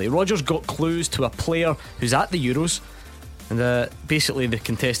responsibly. Roger's got clues to a player who's at the Euros, and basically the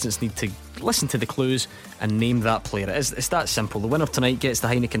contestants need to listen to the clues and name that player. It's that simple. The winner tonight gets the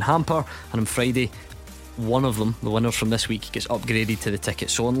Heineken hamper, and on Friday one of them, the winners from this week, gets upgraded to the ticket.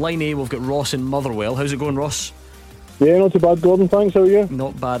 So on line A we've got Ross in Motherwell. How's it going, Ross? Yeah, not too bad, Gordon, thanks. How are you?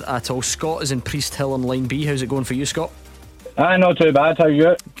 Not bad at all. Scott is in Priest Hill on line B. How's it going for you, Scott? Not too bad. How are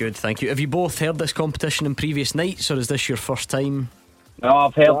you? Good, thank you. Have you both heard this competition in previous nights, or is this your first time? No,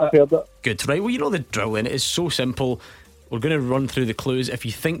 I've heard it. Good, right, well, you know the drill, and it is so simple. We're going to run through the clues. If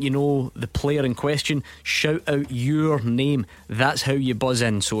you think you know the player in question, shout out your name. That's how you buzz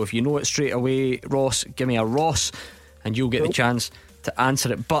in. So if you know it straight away, Ross, give me a Ross, and you'll get the chance to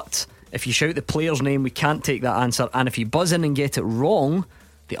answer it. But if you shout the player's name, we can't take that answer. And if you buzz in and get it wrong,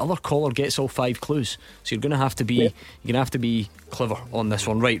 the other caller gets all 5 clues. So you're going to have to be you're going to have to be clever on this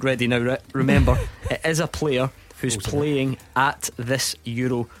one. Right, ready now. Remember, it is a player who's playing at this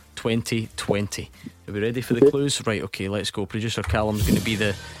Euro 2020. Are we ready for the clues? Right, okay, let's go. Producer Callum's going to be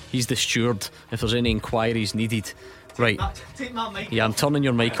the He's the steward if there's any inquiries needed. Right. Take that mic. Yeah, I'm turning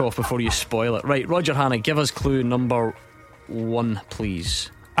your mic off before you spoil it. Right, Roger Hannah, give us clue number 1,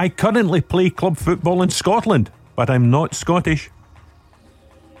 please. I currently play club football in Scotland, but I'm not Scottish.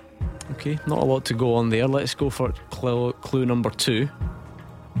 Okay, not a lot to go on there. Let's go for clue number 2.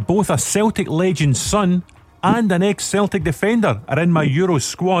 Both a Celtic legend's son and an ex-Celtic defender are in my Euros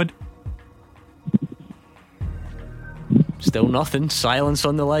squad. Still nothing. Silence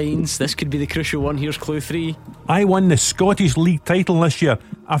on the lines. This could be the crucial one. Here's clue 3. I won the Scottish League title this year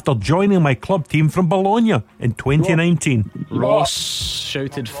after joining my club team from Bologna in 2019. Ross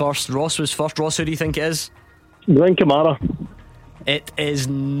shouted first. Ross was first. Ross, who do you think it is? Glenn Kamara. It is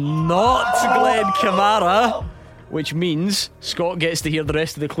not Glenn Kamara, which means Scott gets to hear the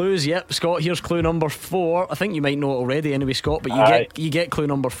rest of the clues. Yep, Scott, here's clue number 4. I think you might know it already anyway, Scott, but you get clue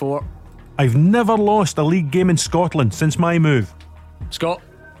number 4. I've never lost a league game in Scotland since my move. Scott?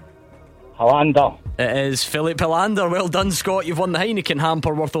 Hollander. It is Philip Hollander. Well done, Scott. You've won the Heineken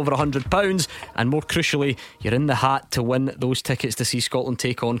hamper worth over £100, and more crucially, you're in the hat to win those tickets to see Scotland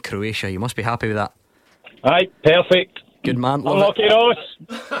take on Croatia. You must be happy with that. Aye, perfect. Good man. Unlucky Ross.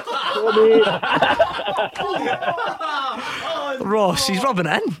 Ross, he's rubbing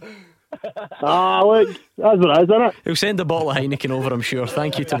it in. Look, that's what it is, isn't it? He'll send a bottle of Heineken over, I'm sure.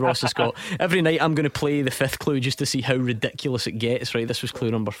 Thank you to Ross and Scott. Every night I'm going to play the 5th clue just to see how ridiculous it gets. Right, this was clue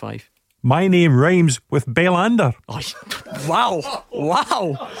number 5. My name rhymes with Bellander. Oh,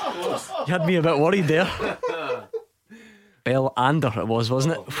 wow. You had me a bit worried there. Bellander it was,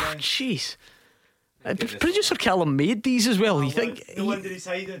 wasn't it? Jeez. Producer Callum made these as well. You think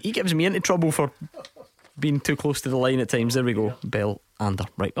he gives me into trouble for being too close to the line at times. There we go. Bellander.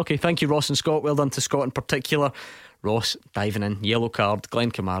 Right, okay, thank you, Ross and Scott. Well done to Scott in particular. Ross diving in, yellow card.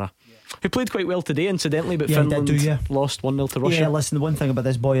 Glenn Kamara, who played quite well today incidentally, but Finland lost 1-0 to Russia. Yeah, listen, the one thing about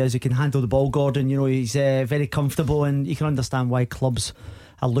this boy is he can handle the ball, Gordon. You know, he's very comfortable, and you can understand why clubs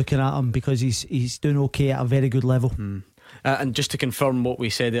are looking at him, because he's doing okay at a very good level. And just to confirm what we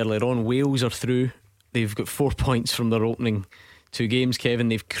said earlier on, Wales are through. They've got 4 points from their opening 2 games, Kevin.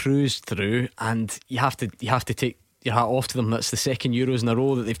 They've cruised through, and you have to take your hat off to them. That's the second Euros in a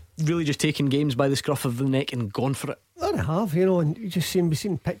row that they've really just taken games by the scruff of the neck and gone for it. They have, you know, and we've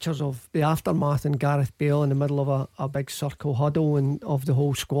seen pictures of the aftermath and Gareth Bale in the middle of a big circle huddle and of the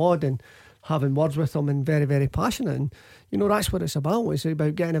whole squad, and having words with them, and very, very passionate. And you know, that's what it's about. It's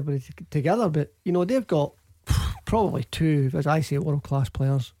about getting everybody together. But you know, they've got probably 2, as I say, world class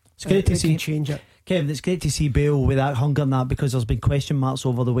players. It's great to see change it. Kevin, it's great to see Bale with that hunger and that, because there's been question marks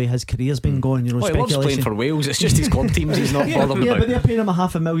over the way his career's been going. You know, he loves playing for Wales. It's just his club teams he's not bothered about. Yeah, but they're paying him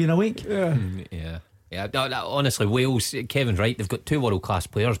 $500,000 a week. Yeah. Honestly, Wales, Kevin's right. They've got 2 world class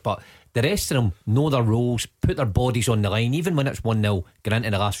players, but the rest of them know their roles, put their bodies on the line, even when it's 1-0. Get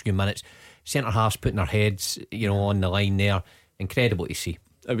into the last few minutes. Centre halves putting their heads, you know, on the line there. Incredible to see.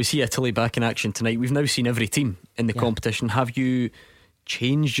 We see Italy back in action tonight. We've now seen every team in the competition. Have you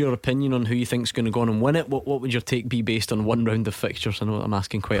changed your opinion on who you think's going to go on and win it? What would your take be based on one round of fixtures? I know I'm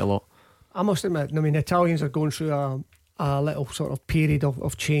asking quite a lot. I must admit, I mean, the Italians are going through a little sort of period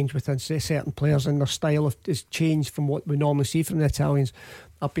of change within certain players, and their style has changed from what we normally see from the Italians.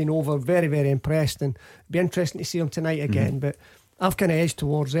 I've been very, very impressed, and it'd be interesting to see them tonight again. But I've kind of edged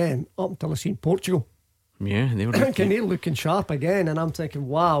towards them up until I've seen Portugal. Yeah, they were they're looking sharp again, and I'm thinking,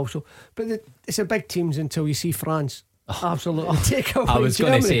 wow. So, but it's a big teams until you see France. Absolutely take away I was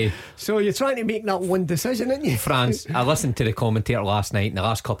going to say, so you're trying to make that one decision, aren't you? France. I listened to the commentator last night in the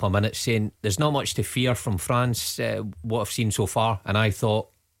last couple of minutes saying there's not much to fear from France, what I've seen so far, and I thought,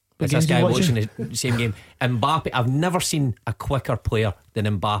 is this guy watching the same game? Mbappe, I've never seen a quicker player than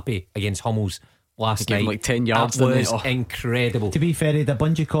Mbappe against Hummels last night. Like 10 yards. That was incredible. To be fair, he had a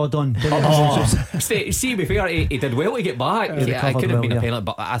bungee cord on. See, be fair, he did well to get back. It could have been a penalty,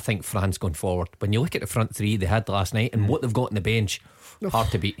 but I think France going forward, when you look at the front 3 they had last night and what they've got on the bench, hard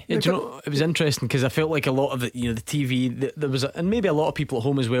to beat. Do you know, it was interesting because I felt like a lot of the, you know, the TV, there was and maybe a lot of people at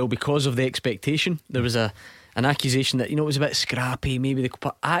home as well, because of the expectation. There was an accusation that, you know, it was a bit scrappy.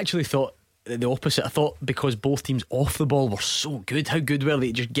 But I actually thought the opposite. I thought because both teams off the ball were so good. How good were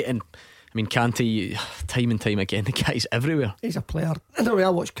they? Just getting, I mean, Kante, time and time again, the guy's everywhere. He's a player. I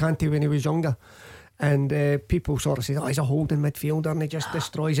watched Kante when he was younger, and people sort of say, oh, he's a holding midfielder and he just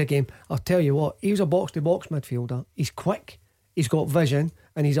destroys a game. I'll tell you what, he was a box-to-box midfielder. He's quick, he's got vision,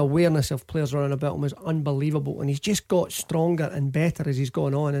 and his awareness of players running about him is unbelievable, and he's just got stronger and better as he's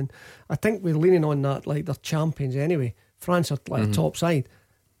gone on. And I think we're leaning on that like they're champions anyway. France are like a top side.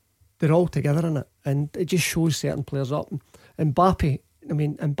 They're all together in it, and it just shows certain players up. And Mbappe, I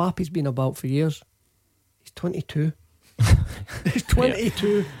mean, Mbappe's been about for years. He's 22. He's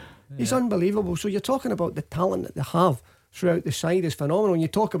 22. He's unbelievable. So you're talking about the talent that they have throughout the side is phenomenal. And you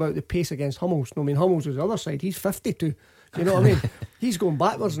talk about the pace against Hummels. I mean, Hummels was the other side. He's 52. You know what I mean? He's going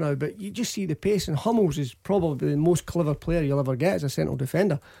backwards now, but you just see the pace. And Hummels is probably the most clever player you'll ever get as a central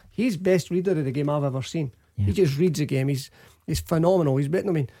defender. He's best reader of the game I've ever seen. He just reads the game. He's phenomenal. He's better.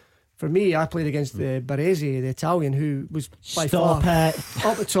 I mean, for me, I played against Baresi, the Italian, who was by far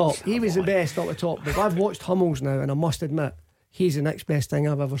up the top. He was the best up the top. But I've watched Hummels now, and I must admit, he's the next best thing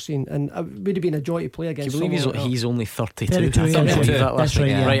I've ever seen, and it would have been a joy to play against. Can you believe he's only 32? 32, yeah. That's right,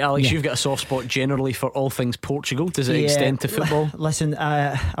 yeah. Right, Alex, Yeah. you've got a soft spot generally for all things Portugal. Does it extend to football? Listen,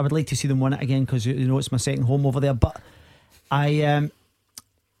 I would like to see them win it again because it's my second home over there. But I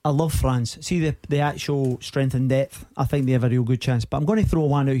love France. See the actual strength and depth. I think they have a real good chance. But I'm going to throw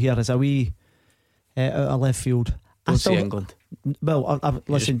one out here as a wee out of left field. Don't say England. Well,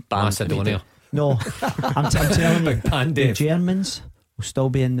 listen, Macedonia. No, I'm telling you, the Germans will still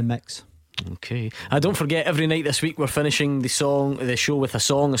be in the mix. Okay. Don't forget, every night this week we're finishing the show with a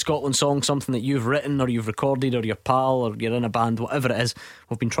song, a Scotland song, something that you've written or you've recorded or your pal or you're in a band, whatever it is.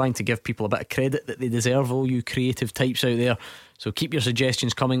 We've been trying to give people a bit of credit that they deserve, all you creative types out there. So keep your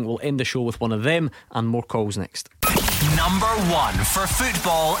suggestions coming. We'll end the show with one of them and more calls next. Number one for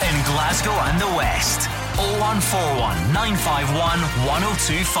football in Glasgow and the West. 0141 951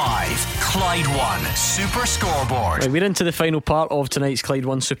 1025. Clyde 1 Super Scoreboard. Right, we're into the final part of tonight's Clyde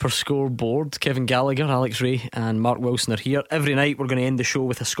 1 Super Scoreboard. Kevin Gallacher, Alex Ray and Mark Wilson are here. Every night we're going to end the show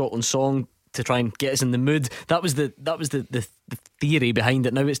with a Scotland song to try and get us in the mood. That was the theory behind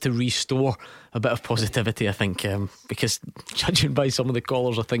it. Now it's to restore a bit of positivity, I think, because judging by some of the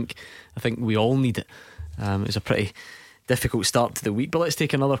callers, I think we all need it. It was a pretty difficult start to the week, but let's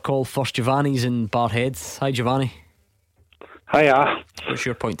take another call first. Giovanni's in Barhead. Hi, Giovanni. Hiya. What's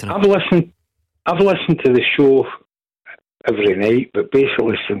your point tonight? I've listened to the show every night, but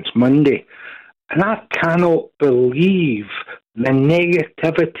basically since Monday, and I cannot believe the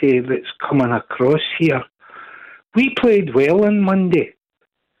negativity that's coming across here. We played well on Monday.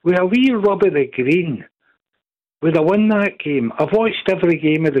 We a wee rub of the green. We'd have won that game. I've watched every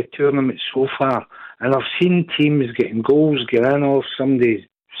game of the tournament so far, and I've seen teams getting goals, getting off somebody's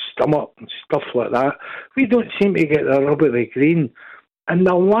stomach and stuff like that. We don't seem to get the rub of the green. And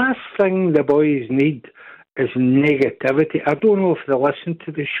the last thing the boys need is negativity. I don't know if they listen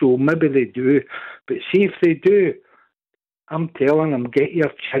to the show. Maybe they do. But see if they do, I'm telling them, get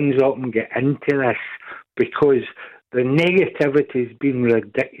your chins up and get into this, because the negativity has been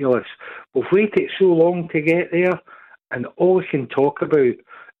ridiculous. We've waited so long to get there, and all we can talk about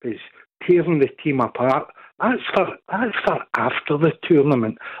is tearing the team apart. That's for after the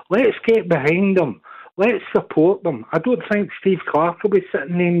tournament. Let's get behind them. Let's support them. I don't think Steve Clarke will be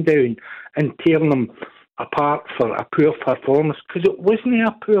sitting them down and tearing them apart for a poor performance, because it wasn't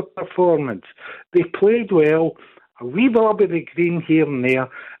a poor performance. They played well, a wee rub of the green here and there,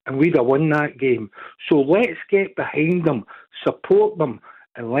 and we'd have won that game. So let's get behind them, support them,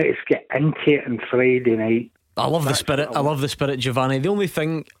 and let's get into it on Friday night. I love the spirit. I love the spirit, Giovanni. The only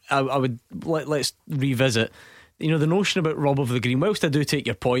thing I would let's revisit, the notion about rob of the green. Whilst I do take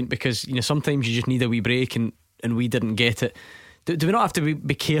your point, because sometimes you just need a wee break, and we didn't get it. Do we not have to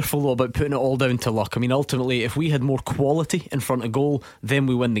be careful though about putting it all down to luck? I mean, ultimately, if we had more quality in front of goal, then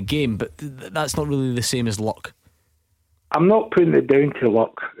we win the game. But that's not really the same as luck. I'm not putting it down to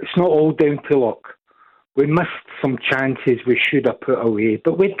luck. It's not all down to luck. We missed some chances we should have put away,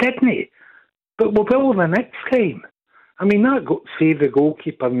 but we didn't. But we will the next time. I mean, that save the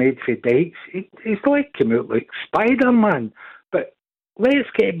goalkeeper made for Dykes, he's like came out like Spider-Man. But let's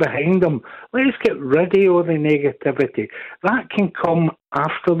get behind them. Let's get rid of all the negativity. That can come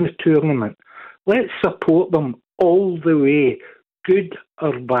after the tournament. Let's support them all the way, good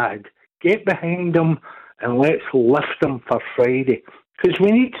or bad. Get behind them and let's lift them for Friday. Because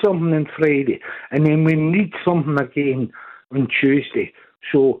we need something on Friday, and then we need something again on Tuesday.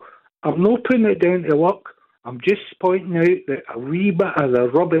 So I'm not putting it down to luck. I'm just pointing out that a wee bit of the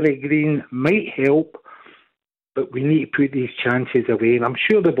rub of the green might help, but we need to put these chances away, and I'm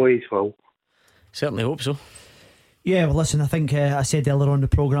sure the boys will. Certainly hope so. Yeah, well, listen, I think I said earlier on the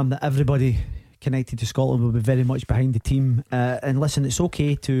programme that everybody connected to Scotland will be very much behind the team. And listen, it's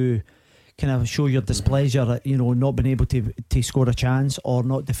okay to kind of show your displeasure at not being able to score a chance or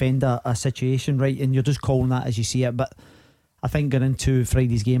not defend a situation right, and you're just calling that as you see it. But I think going into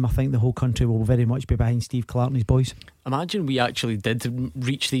Friday's game, I think the whole country will very much be behind Steve Clarke and his boys. Imagine we actually did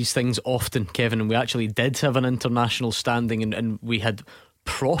reach these things often, Kevin, and we actually did have an international standing, and we had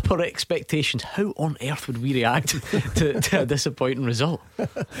proper expectations. How on earth would we react to a disappointing result?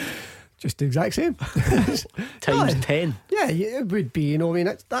 Just the exact same. Times 10. Yeah, it would be. I mean,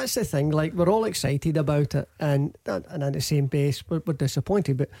 that's the thing. Like, we're all excited about it, and at the same base, we're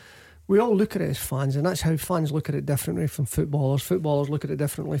disappointed. But we all look at it as fans, and that's how fans look at it differently from footballers. Footballers look at it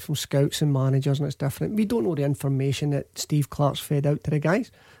differently from scouts and managers, and it's different. We don't know the information that Steve Clarke's fed out to the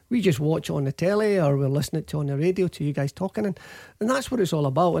guys. We just watch it on the telly, or we're listening to it on the radio to you guys talking, and that's what it's all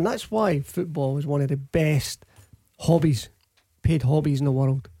about. And that's why football is one of the best hobbies, paid hobbies in the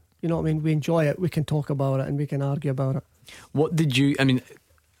world. You know what I mean? We enjoy it, we can talk about it, and we can argue about it. What did you, I mean,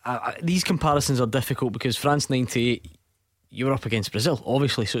 these comparisons are difficult because France 98, you were up against Brazil,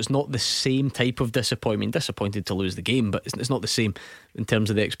 obviously, so it's not the same type of disappointment. Disappointed to lose the game, but it's not the same in terms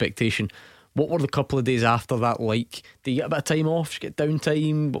of the expectation. What were the couple of days after that like? Did you get a bit of time off? Did you get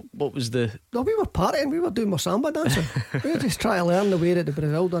downtime? What was the... No, we were partying, we were doing more samba dancing. We were just trying to learn the way that the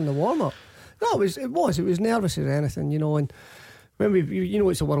Brazil done the warm-up. No, it was nervous as anything, and when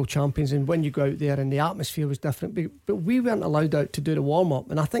it's a world champions, and when you go out there and the atmosphere was different, but we weren't allowed out to do the warm-up,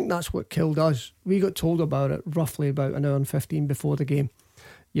 and I think that's what killed us. We got told about it roughly about an hour and 15 before the game.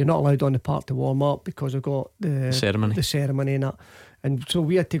 You're not allowed on the park to warm up because we've got the ceremony and that, and so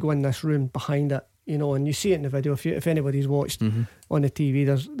we had to go in this room behind it, and you see it in the video if anybody's watched on the TV.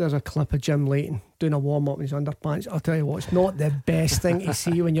 There's a clip of Jim Leighton doing a warm up in his underpants. I'll tell you what, it's not the best thing to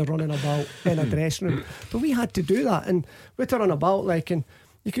see when you're running about in a dressing room, but we had to do that, and we had to run about and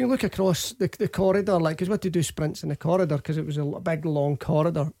you can look across the corridor, because we had to do sprints in the corridor because it was a big long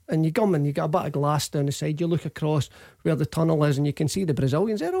corridor, and you come and you got a bit of glass down the side, you look across where the tunnel is and you can see the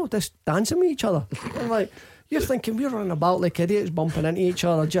Brazilians, they're all just dancing with each other. And you're thinking we're running about like idiots, bumping into each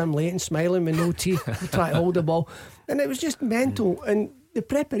other, Jim Leighton smiling with no teeth, trying to hold the ball, and it was just mental, and the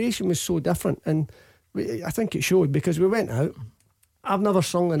preparation was so different, and I think it showed because we went out. I've never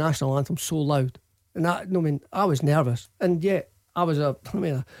sung the national anthem so loud, and I was nervous, and yet I was an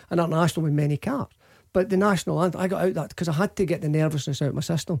international with many caps, but the national anthem, I got out that because I had to get the nervousness out of my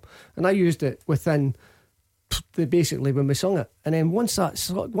system, and I used it within basically when we sung it, and then once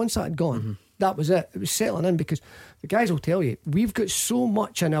that had gone, that was it. It was settling in, because the guys will tell you we've got so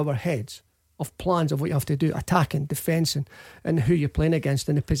much in our heads of plans of what you have to do, attacking, defending, and who you're playing against,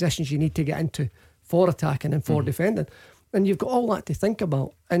 and the positions you need to get into for attacking and for defending, and you've got all that to think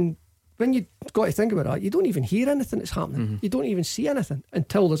about, and when you've got to think about that, you don't even hear anything that's happening. You don't even see anything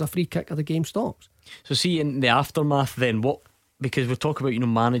until there's a free kick or the game stops. So see, in the aftermath then, because we're talking about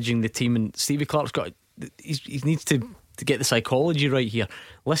managing the team, and Stevie Clarke's he needs to get the psychology right here.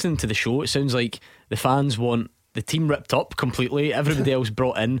 Listening to the show, it sounds like the fans want the team ripped up completely, everybody else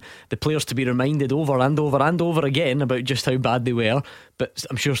brought in, the players to be reminded over and over and over again about just how bad they were. But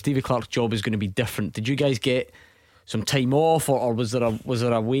I'm sure Stevie Clarke's job is going to be different. Did you guys get some time off, or was there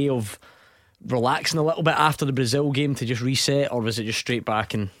a way of relaxing a little bit after the Brazil game to just reset, or was it just straight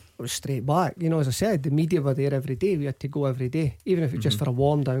back? And it was straight back. As I said, the media were there every day. We had to go every day, even if it was just for a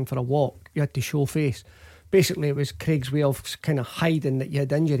warm down, for a walk. You had to show face. Basically, it was Craig's way of kind of hiding that you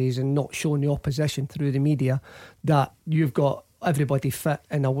had injuries and not showing the opposition through the media that you've got everybody fit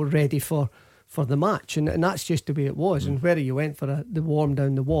and are ready for the match, and that's just the way it was. And whether you went for the warm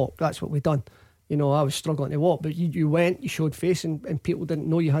down, the walk, that's what we done. I was struggling to walk, but you went, you showed face, and people didn't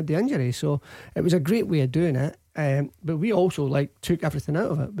know you had the injury. So it was a great way of doing it. But we also took everything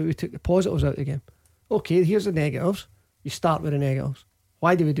out of it, but we took the positives out of the game. Okay, here's the negatives. You start with the negatives.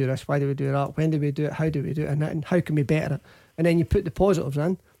 Why do we do this? Why do we do that? When do we do it? How do we do it? And how can we better it? And then you put the positives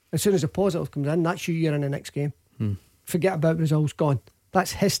in. As soon as the positive comes in, that's you're in the next game. Forget about results, gone.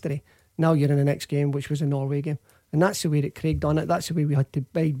 That's history. Now you're in the next game, which was the Norway game. And that's the way that Craig done it. That's the way we had to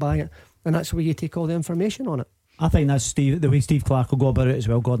abide by it. And that's the way you take all the information on it. I think that's the way Steve Clarke will go about it as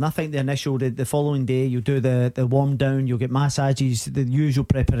well, Gordon. I think the following day you'll do the warm down, you'll get massages, the usual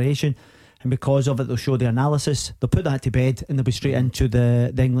preparation, and because of it they'll show the analysis, they'll put that to bed, and they'll be straight into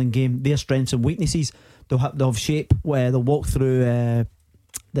the England game, their strengths and weaknesses. They'll have shape where they'll walk through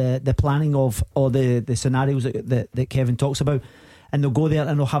the planning of all the scenarios that Kevin talks about, and they'll go there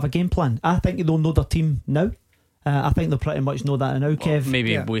and they'll have a game plan. I think they'll know their team now. I think they'll pretty much know that now, Kev.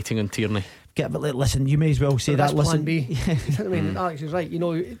 Maybe waiting on Tierney. Listen, you may as well say that. Listen, plan B. I mean, Alex is right.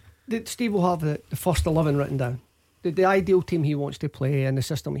 Steve will have the first 11 written down. The ideal team he wants to play and the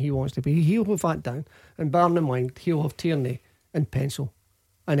system he wants to be. He'll have that down, and bearing in mind he'll have Tierney in pencil,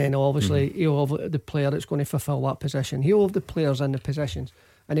 and then obviously he'll have the player that's going to fulfil that position. He'll have the players in the positions,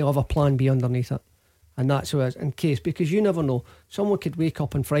 and he'll have a plan B underneath it. And that's what it is, in case, because you never know, someone could wake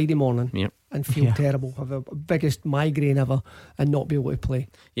up on Friday morning and feel terrible, have a biggest migraine ever, and not be able to play.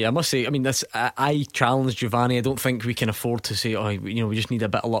 Yeah, I must say, I mean, I challenge Giovanni. I don't think we can afford to say, we just need a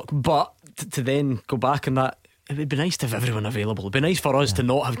bit of luck. But to then go back on that it would be nice to have everyone available. It would be nice for us to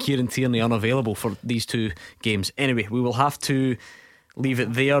not have Kieran Tierney unavailable for these 2 games. Anyway, we will have to leave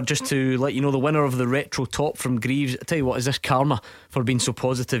it there. Just to let you know, the winner of the retro top from Greaves, I tell you what, is this karma for being so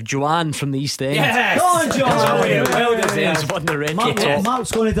positive? Joanne from the East End. Yes! Go on, Joanne! Well deserved. Won the retro top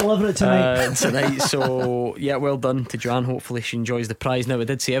Mark's going to deliver it tonight. So yeah, well done to Joanne. Hopefully she enjoys the prize. Now, I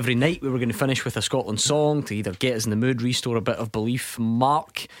did say every night we were going to finish with a Scotland song to either get us in the mood, restore a bit of belief.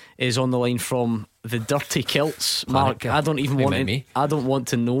 Mark is on the line from the Dirty Kilts. Mark, I don't want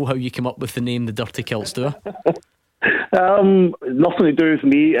to know how you came up with the name the Dirty Kilts, do I? Nothing to do with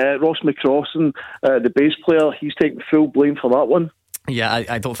me. Ross McCrossan, the bass player, he's taking full blame for that one. Yeah,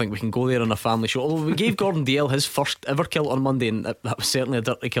 I don't think we can go there on a family show. Although we gave Gordon Dale his first ever kilt on Monday, and that was certainly a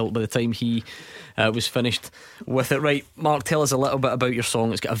dirty kilt by the time he was finished with it. Right, Mark, tell us a little bit about your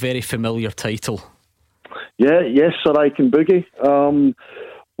song. It's got a very familiar title. Yeah, yes, Sir, I Can Boogie.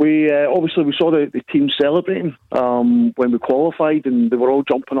 We obviously we saw the team celebrating when we qualified, and they were all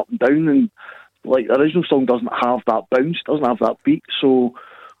jumping up and down, and like the original song doesn't have that bounce, doesn't have that beat, so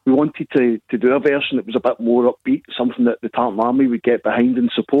we wanted to do a version that was a bit more upbeat, something that the Tartan Army would get behind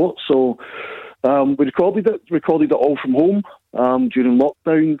and support. So we recorded it all from home during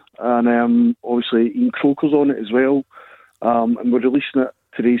lockdown, and obviously Ian Croker's on it as well, and we're releasing it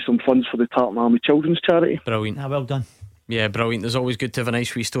to raise some funds for the Tartan Army Children's Charity. Brilliant. Well done. Yeah, brilliant. There's always good to have a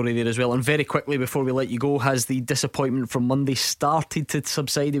nice wee story there as well. And very quickly before we let you go, has the disappointment from Monday started to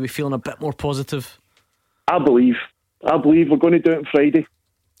subside? Are we feeling a bit more positive? I believe we're going to do it on Friday.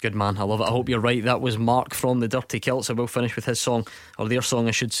 Good man, I love it. I hope you're right. That was Mark from the Dirty Kilts. I will finish with his song, or their song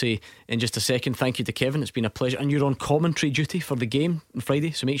I should say, in just a second. Thank you to Kevin, it's been a pleasure. And you're on commentary duty for the game on Friday,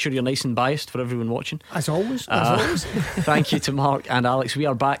 so make sure you're nice and biased for everyone watching. As always. Thank you to Mark and Alex. We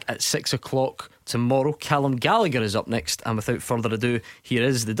are back at 6 o'clock tomorrow. Callum Gallagher is up next, and without further ado, here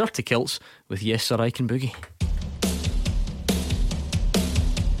is the Dirty Kilts with Yes Sir I Can Boogie.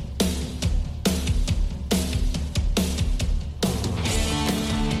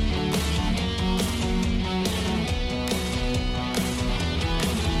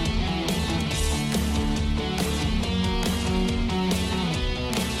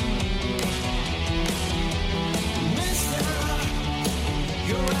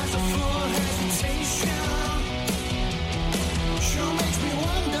 You're as a